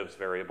alternatives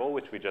variable,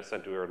 which we just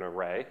sent to an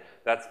array.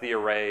 That's the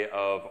array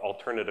of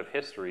alternative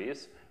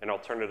histories and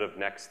alternative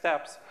next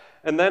steps.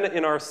 And then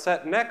in our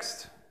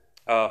setNext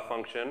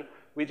function,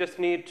 we just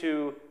need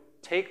to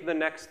take the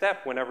next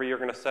step whenever you're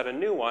going to set a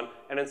new one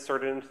and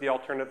insert it into the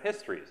alternative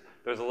histories.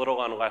 There's a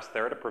little unless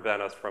there to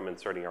prevent us from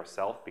inserting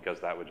ourselves, because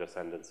that would just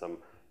end in some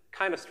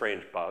kind of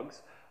strange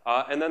bugs.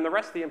 And then the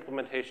rest of the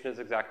implementation is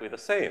exactly the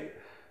same.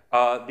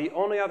 The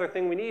only other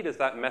thing we need is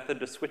that method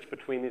to switch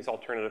between these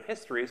alternative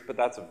histories, but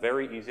that's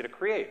very easy to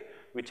create.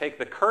 We take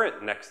the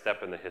current next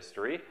step in the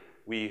history,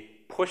 we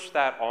push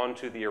that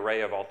onto the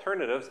array of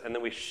alternatives, and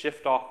then we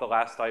shift off the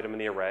last item in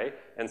the array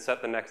and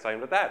set the next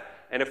item with that.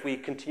 And if we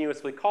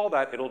continuously call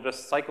that, it'll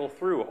just cycle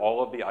through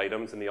all of the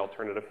items in the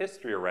alternative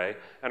history array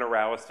and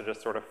allow us to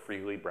just sort of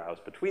freely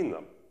browse between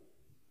them.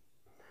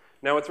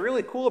 Now, what's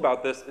really cool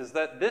about this is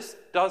that this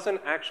doesn't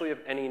actually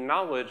have any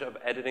knowledge of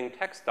editing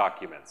text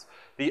documents.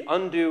 The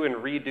undo and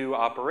redo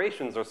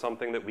operations are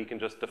something that we can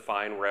just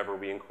define wherever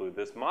we include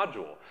this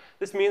module.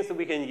 This means that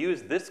we can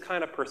use this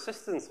kind of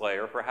persistence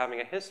layer for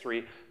having a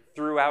history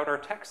throughout our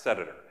text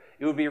editor.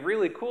 It would be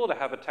really cool to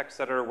have a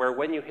text editor where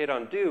when you hit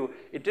undo,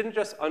 it didn't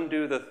just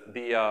undo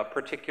the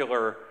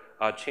particular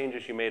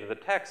changes you made to the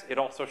text, it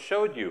also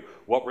showed you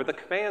what were the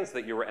commands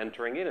that you were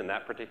entering in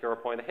that particular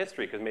point of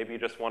history, because maybe you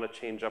just want to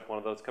change up one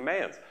of those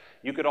commands.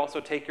 You could also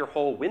take your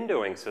whole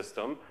windowing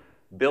system,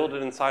 build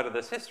it inside of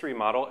this history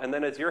model, and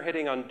then as you're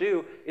hitting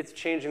undo, it's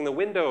changing the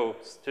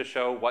windows to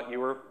show what you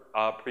were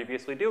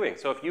previously doing.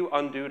 So if you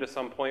undo to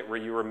some point where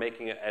you were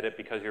making an edit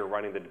because you were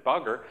running the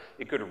debugger,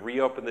 it could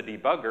reopen the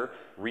debugger,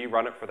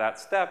 rerun it for that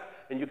step,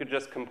 and you could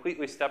just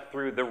completely step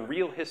through the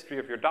real history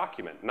of your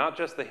document, not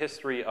just the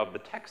history of the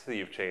text that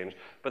you've changed,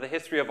 but the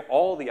history of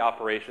all the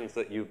operations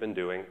that you've been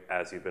doing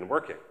as you've been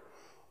working.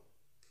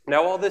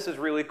 Now, all this is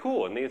really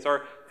cool, and these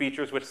are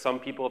features which some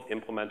people have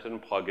implemented in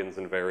plugins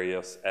in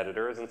various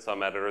editors, and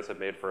some editors have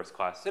made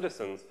first-class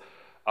citizens,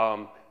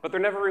 but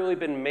they've never really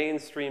been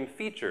mainstream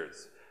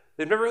features.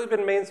 They've never really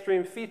been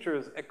mainstream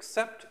features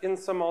except in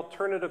some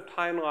alternative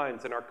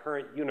timelines in our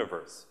current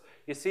universe.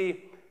 You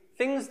see,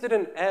 things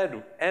didn't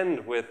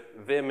end with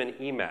Vim and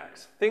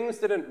Emacs. Things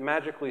didn't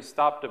magically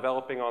stop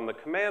developing on the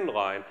command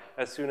line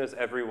as soon as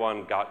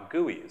everyone got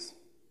GUIs.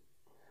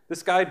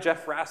 This guy,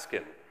 Jeff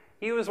Raskin,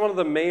 he was one of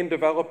the main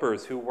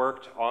developers who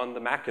worked on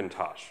the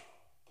Macintosh.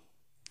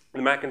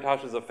 The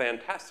Macintosh is a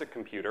fantastic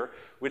computer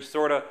which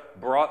sort of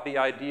brought the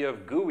idea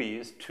of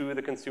GUIs to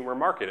the consumer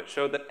market. It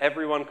showed that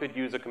everyone could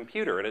use a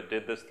computer, and it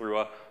did this through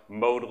a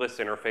modeless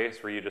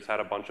interface where you just had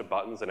a bunch of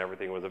buttons and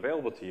everything was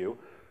available to you.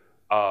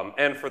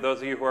 And for those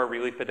of you who are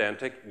really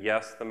pedantic,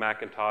 yes, the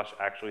Macintosh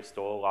actually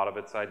stole a lot of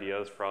its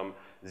ideas from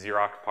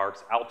Xerox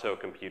PARC's Alto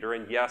computer.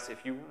 And yes,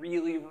 if you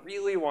really,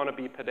 really want to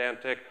be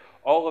pedantic,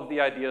 all of the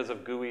ideas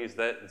of GUIs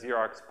that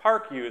Xerox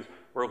PARC used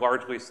were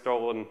largely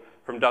stolen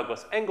from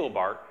Douglas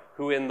Engelbart,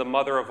 who in the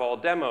mother of all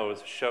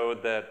demos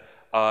showed that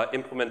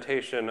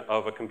implementation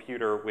of a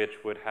computer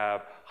which would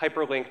have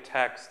hyperlinked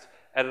text,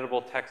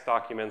 editable text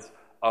documents,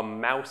 a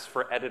mouse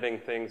for editing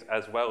things,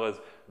 as well as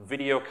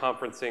video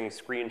conferencing,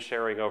 screen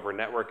sharing over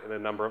network, and a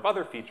number of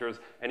other features.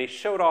 And he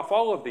showed off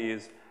all of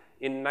these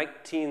in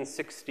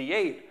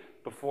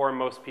 1968 before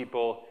most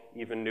people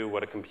even knew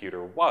what a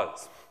computer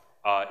was.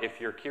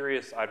 If you're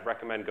curious, I'd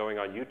recommend going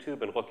on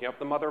YouTube and looking up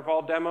the mother of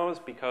all demos,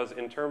 because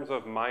in terms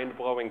of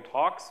mind-blowing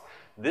talks,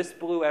 this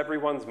blew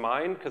everyone's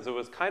mind because it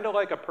was kind of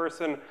like a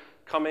person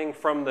coming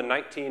from the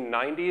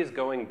 1990s,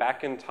 going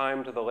back in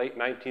time to the late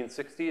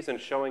 1960s and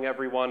showing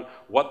everyone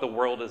what the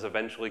world is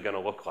eventually going to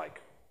look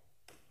like.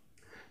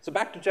 So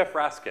back to Jeff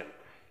Raskin.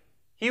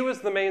 He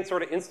was the main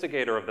sort of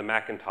instigator of the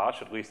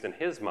Macintosh, at least in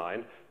his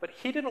mind, but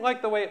he didn't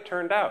like the way it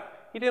turned out.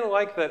 He didn't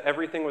like that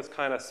everything was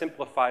kind of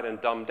simplified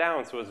and dumbed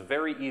down, so it was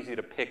very easy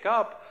to pick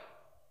up,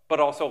 but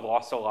also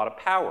lost a lot of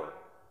power.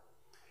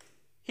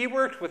 He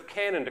worked with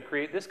Canon to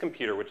create this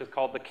computer, which is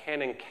called the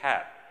Canon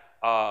Cat.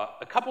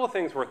 A couple of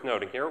things worth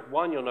noting here.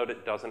 One, you'll note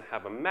it doesn't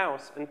have a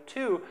mouse, and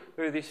two,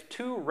 there are these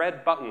two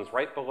red buttons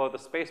right below the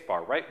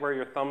spacebar, right where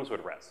your thumbs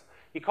would rest.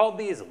 He called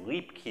these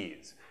leap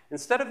keys.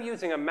 Instead of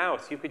using a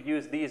mouse, you could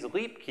use these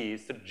leap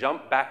keys to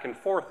jump back and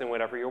forth in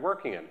whatever you're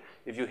working in.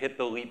 If you hit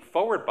the leap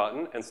forward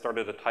button and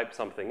started to type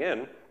something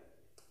in,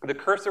 the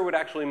cursor would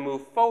actually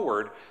move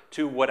forward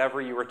to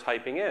whatever you were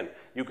typing in.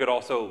 You could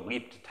also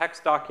leap to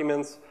text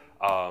documents,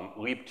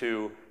 leap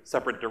to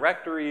separate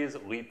directories,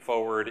 leap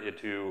forward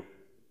into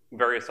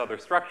various other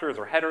structures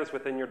or headers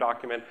within your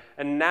document,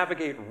 and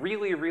navigate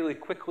really, really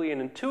quickly and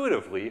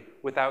intuitively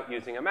without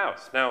using a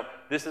mouse. Now,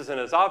 this isn't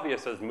as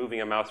obvious as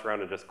moving a mouse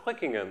around and just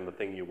clicking on the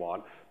thing you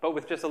want, but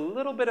with just a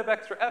little bit of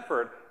extra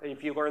effort,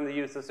 if you learn to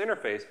use this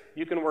interface,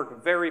 you can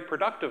work very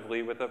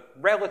productively with a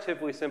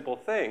relatively simple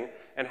thing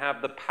and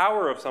have the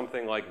power of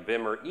something like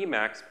Vim or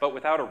Emacs, but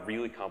without a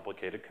really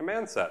complicated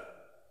command set.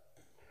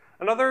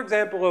 Another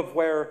example of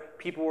where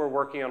people were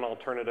working on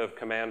alternative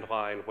command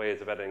line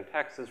ways of editing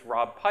text is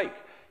Rob Pike.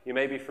 You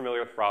may be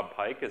familiar with Rob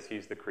Pike as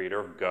he's the creator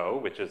of Go,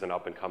 which is an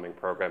up-and-coming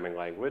programming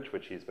language,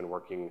 which he's been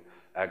working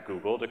at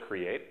Google to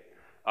create.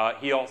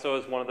 He also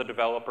is one of the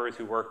developers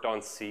who worked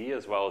on C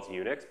as well as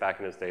Unix back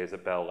in his days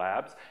at Bell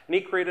Labs, and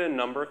he created a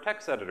number of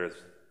text editors.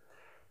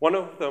 One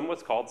of them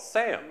was called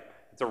Sam.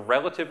 It's a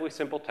relatively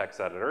simple text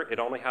editor. It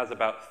only has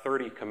about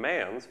 30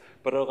 commands,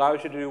 but it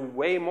allows you to do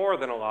way more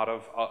than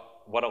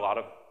what a lot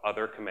of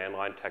other command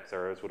line text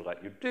editors would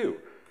let you do.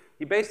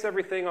 He based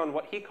everything on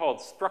what he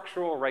called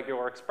structural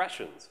regular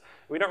expressions.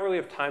 We don't really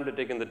have time to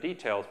dig into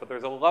details, but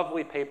there's a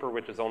lovely paper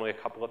which is only a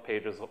couple of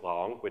pages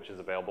long, which is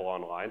available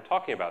online,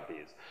 talking about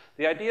these.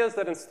 The idea is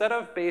that instead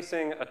of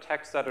basing a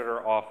text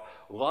editor off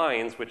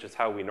lines, which is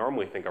how we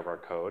normally think of our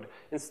code,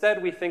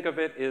 instead we think of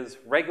it as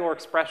regular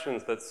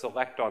expressions that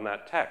select on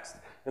that text.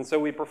 And so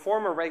we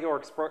perform a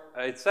regular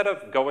instead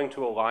of going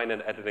to a line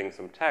and editing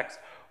some text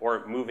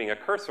or moving a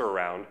cursor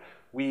around,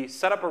 we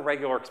set up a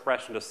regular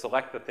expression to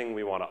select the thing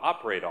we want to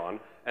operate on,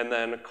 and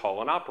then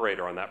call an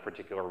operator on that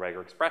particular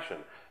regular expression.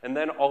 And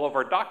then all of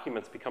our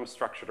documents become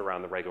structured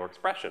around the regular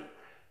expression.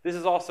 This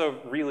is also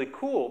really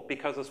cool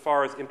because as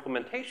far as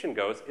implementation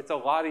goes, it's a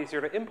lot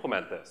easier to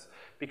implement this.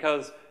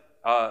 Because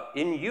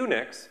in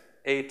Unix,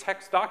 a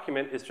text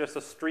document is just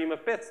a stream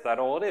of bits. That's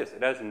all it is.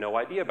 It has no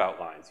idea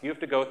about lines. You have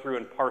to go through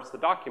and parse the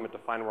document to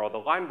find where all the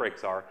line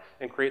breaks are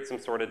and create some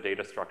sort of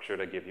data structure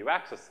to give you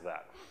access to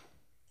that.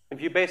 If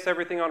you base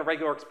everything on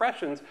regular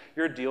expressions,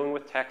 you're dealing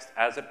with text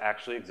as it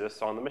actually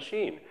exists on the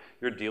machine.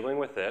 You're dealing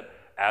with it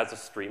as a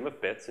stream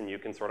of bits, and you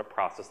can sort of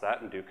process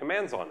that and do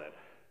commands on it.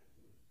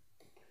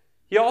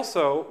 He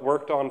also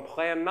worked on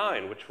Plan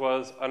 9, which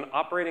was an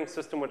operating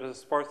system which was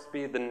supposed to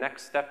be the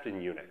next step in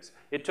Unix.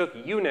 It took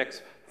Unix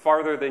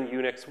farther than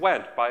Unix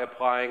went by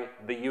applying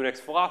the Unix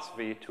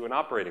philosophy to an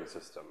operating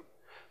system.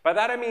 By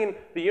that I mean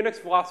the Unix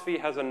philosophy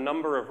has a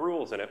number of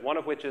rules in it, one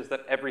of which is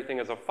that everything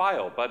is a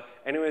file, but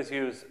anyone who's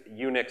used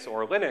Unix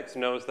or Linux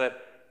knows that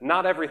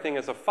not everything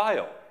is a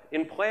file.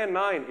 In Plan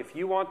 9, if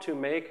you want to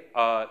make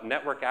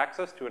network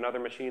access to another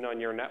machine on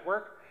your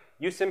network,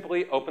 You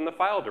simply open the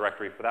file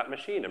directory for that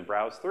machine and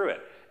browse through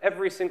it.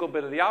 Every single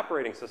bit of the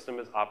operating system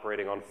is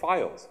operating on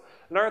files.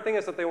 Another thing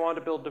is that they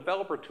wanted to build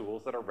developer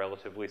tools that are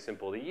relatively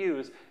simple to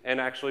use and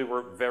actually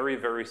were very,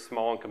 very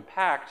small and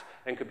compact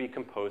and could be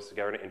composed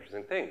together into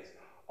interesting things.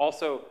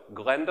 Also,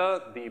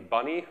 Glenda, the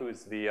bunny,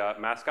 who's the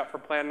mascot for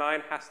Plan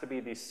 9, has to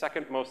be the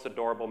second most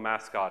adorable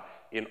mascot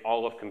in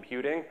all of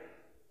computing,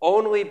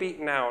 only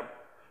beaten out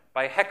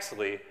by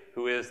Hexley,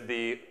 who is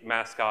the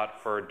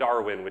mascot for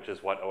Darwin, which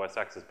is what OS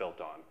X is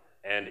built on.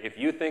 And if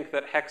you think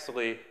that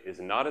Hexley is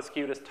not as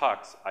cute as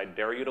Tux, I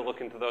dare you to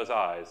look into those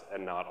eyes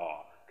and not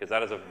awe, because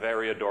that is a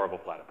very adorable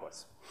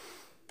platypus.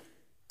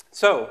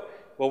 So,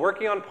 while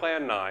working on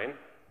Plan 9,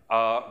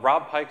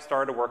 Rob Pike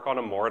started to work on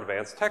a more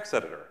advanced text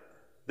editor.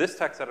 This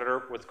text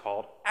editor was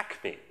called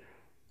Acme.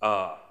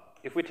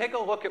 If we take a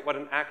look at what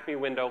an Acme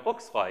window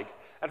looks like,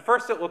 at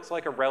first it looks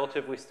like a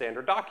relatively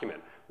standard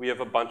document. We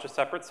have a bunch of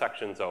separate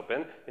sections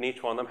open, and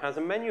each one of them has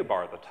a menu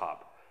bar at the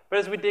top. But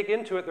as we dig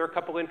into it, there are a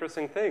couple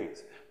interesting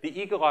things. The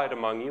eagle-eyed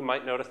among you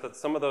might notice that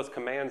some of those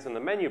commands in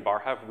the menu bar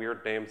have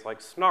weird names like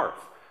snarf.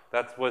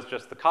 That was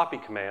just the copy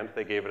command.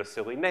 They gave it a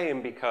silly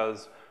name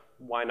because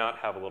why not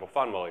have a little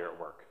fun while you're at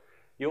work?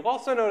 You'll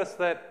also notice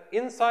that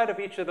inside of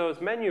each of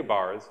those menu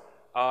bars,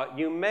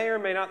 you may or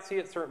may not see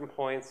at certain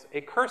points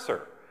a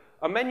cursor.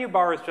 A menu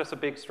bar is just a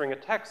big string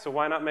of text, so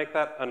why not make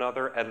that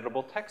another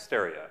editable text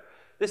area?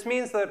 This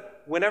means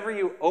that whenever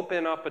you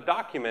open up a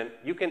document,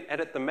 you can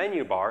edit the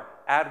menu bar,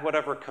 add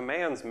whatever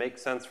commands make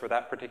sense for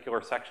that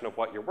particular section of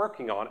what you're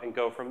working on, and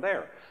go from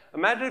there.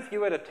 Imagine if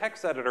you had a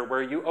text editor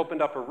where you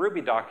opened up a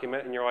Ruby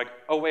document and you're like,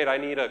 oh wait, I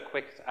need a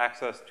quick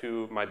access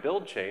to my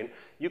build chain.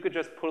 You could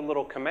just put a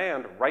little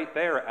command right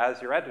there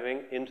as you're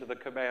editing into the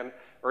command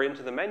or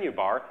into the menu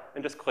bar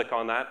and just click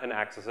on that and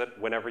access it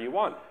whenever you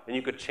want. And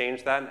you could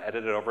change that and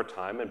edit it over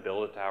time and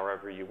build it to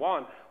however you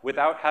want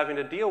without having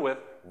to deal with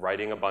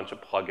writing a bunch of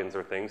plugins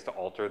or things to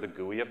alter the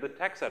GUI of the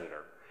text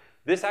editor.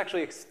 This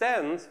actually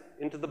extends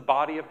into the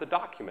body of the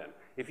document.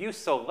 If you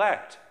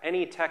select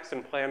any text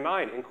in Plan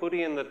 9,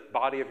 including in the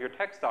body of your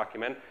text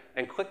document,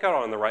 and click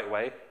on it in the right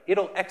way,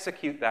 it'll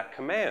execute that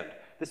command.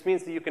 This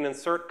means that you can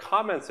insert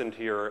comments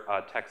into your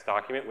text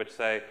document which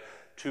say,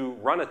 to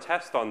run a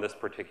test on this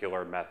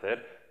particular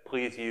method,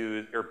 please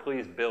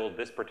build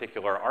this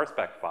particular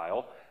RSpec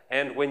file.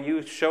 And when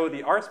you show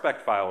the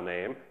RSpec file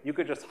name, you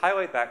could just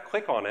highlight that,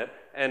 click on it,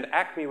 and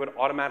Acme would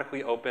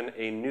automatically open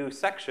a new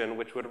section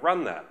which would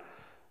run that.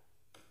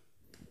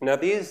 Now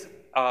these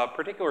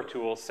particular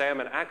tools, SAM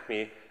and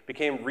Acme,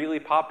 became really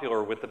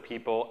popular with the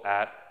people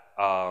at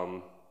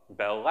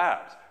Bell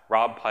Labs.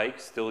 Rob Pike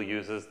still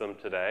uses them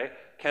today.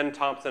 Ken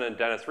Thompson and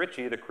Dennis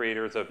Ritchie, the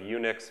creators of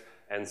Unix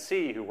and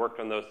C, who worked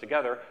on those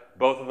together,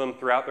 both of them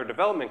throughout their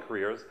development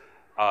careers,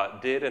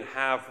 did and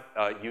have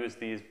used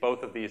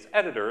both of these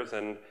editors,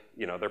 and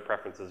their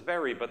preferences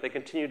vary, but they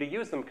continue to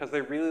use them because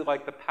they really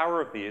like the power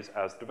of these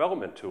as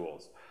development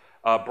tools.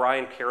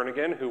 Brian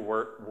Kernighan, who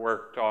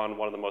worked on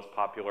one of the most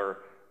popular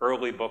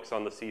early books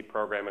on the C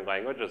programming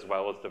language, as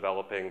well as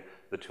developing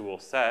the tool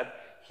set,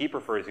 he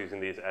prefers using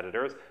these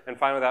editors. And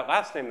finally, that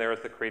last name there is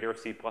the creator of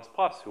C++,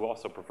 who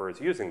also prefers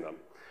using them.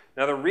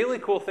 Now, the really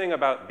cool thing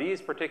about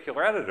these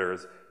particular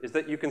editors is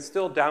that you can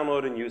still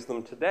download and use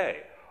them today.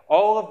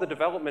 All of the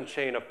development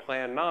chain of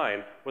Plan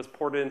 9 was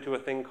ported into a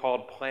thing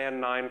called Plan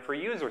 9 for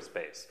User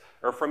Space,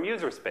 or from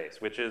User Space,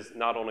 which is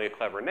not only a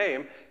clever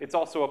name, it's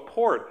also a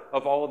port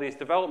of all of these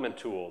development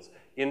tools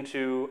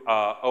into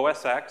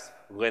OS X,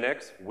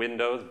 Linux,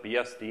 Windows,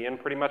 BSD, and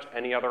pretty much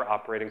any other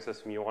operating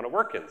system you want to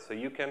work in. So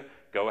you can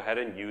go ahead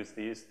and use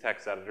these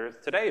text editors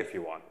today if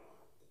you want.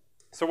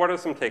 So what are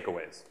some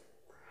takeaways?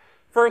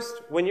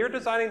 First, when you're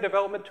designing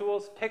development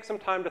tools, take some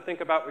time to think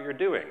about what you're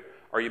doing.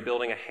 Are you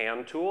building a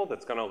hand tool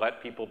that's going to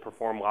let people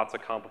perform lots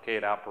of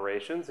complicated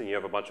operations and you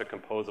have a bunch of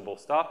composable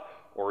stuff?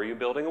 Or are you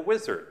building a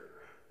wizard?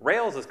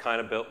 Rails is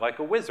kind of built like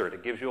a wizard.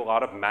 It gives you a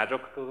lot of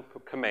magical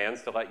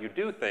commands to let you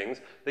do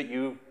things that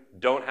you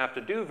don't have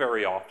to do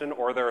very often,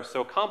 or they're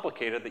so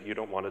complicated that you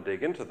don't want to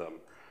dig into them.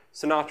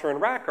 Sinatra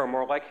and Rack are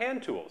more like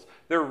hand tools.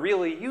 They're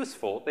really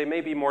useful. They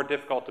may be more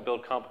difficult to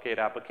build complicated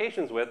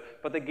applications with,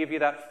 but they give you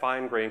that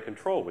fine-grained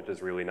control, which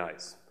is really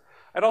nice.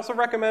 I'd also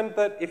recommend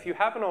that if you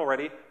haven't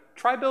already,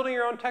 try building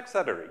your own text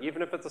editor,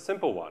 even if it's a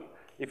simple one.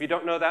 If you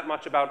don't know that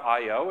much about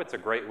I/O, it's a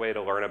great way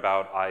to learn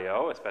about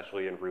I/O,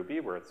 especially in Ruby,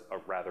 where it's a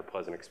rather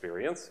pleasant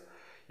experience.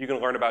 You can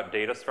learn about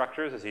data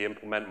structures as you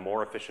implement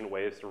more efficient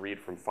ways to read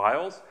from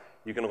files.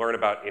 You can learn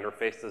about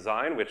interface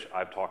design, which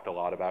I've talked a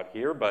lot about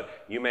here, but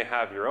you may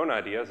have your own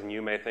ideas and you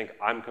may think,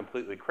 I'm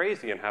completely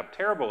crazy and have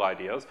terrible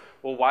ideas.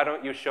 Well, why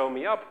don't you show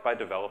me up by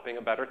developing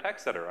a better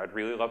text editor? I'd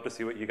really love to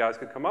see what you guys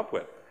could come up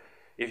with.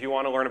 If you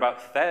want to learn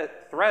about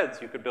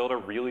threads, you could build a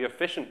really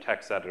efficient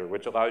text editor,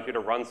 which allows you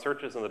to run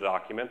searches in the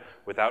document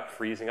without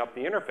freezing up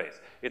the interface.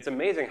 It's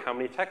amazing how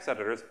many text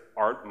editors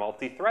aren't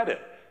multi-threaded.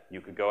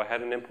 You could go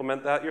ahead and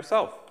implement that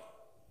yourself.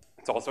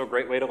 It's also a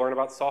great way to learn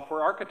about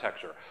software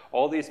architecture.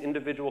 All these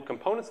individual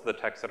components of the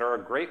text editor are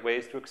great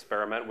ways to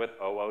experiment with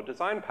OO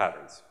design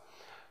patterns.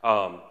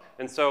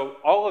 And so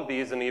all of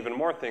these and even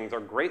more things are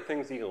great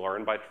things that you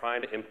learn by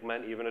trying to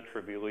implement even a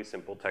trivially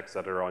simple text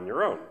editor on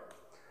your own.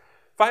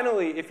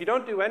 Finally, if you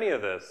don't do any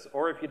of this,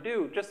 or if you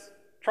do, just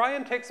try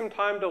and take some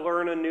time to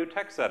learn a new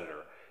text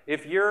editor.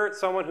 If you're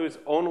someone who's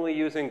only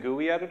using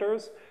GUI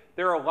editors,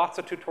 there are lots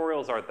of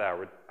tutorials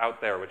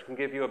out there which can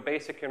give you a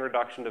basic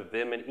introduction to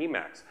Vim and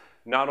Emacs.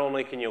 Not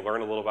only can you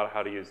learn a little about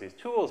how to use these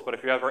tools, but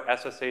if you ever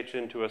SSH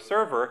into a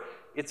server,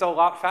 it's a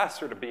lot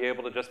faster to be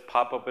able to just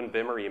pop open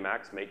Vim or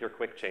Emacs, make your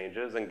quick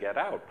changes, and get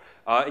out.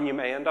 And you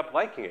may end up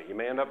liking it. You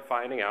may end up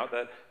finding out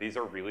that these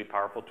are really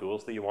powerful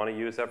tools that you want to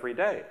use every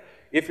day.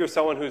 If you're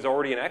someone who's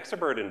already an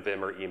expert in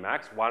Vim or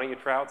Emacs, why don't you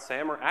try out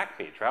Sam or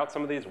Acme? Try out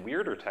some of these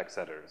weirder text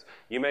editors.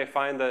 You may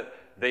find that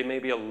they may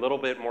be a little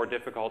bit more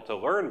difficult to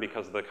learn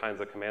because of the kinds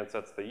of command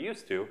sets they're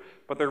used to,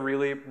 but they're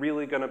really,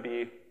 really going to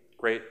be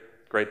great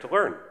to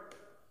learn.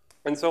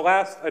 And so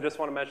last, I just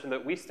want to mention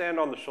that we stand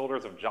on the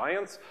shoulders of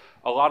giants.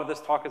 A lot of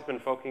this talk has been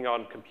focusing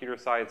on computer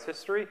science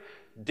history.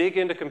 Dig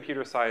into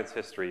computer science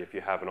history if you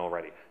haven't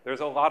already.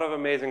 There's a lot of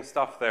amazing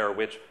stuff there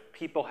which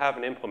people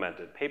haven't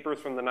implemented. Papers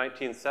from the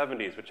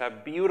 1970s which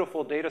have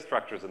beautiful data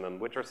structures in them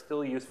which are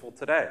still useful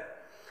today.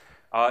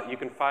 You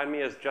can find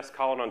me as Just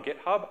Colin on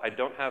GitHub. I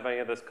don't have any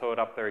of this code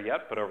up there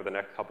yet, but over the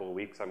next couple of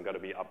weeks I'm going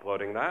to be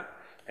uploading that.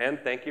 And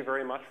thank you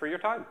very much for your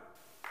time.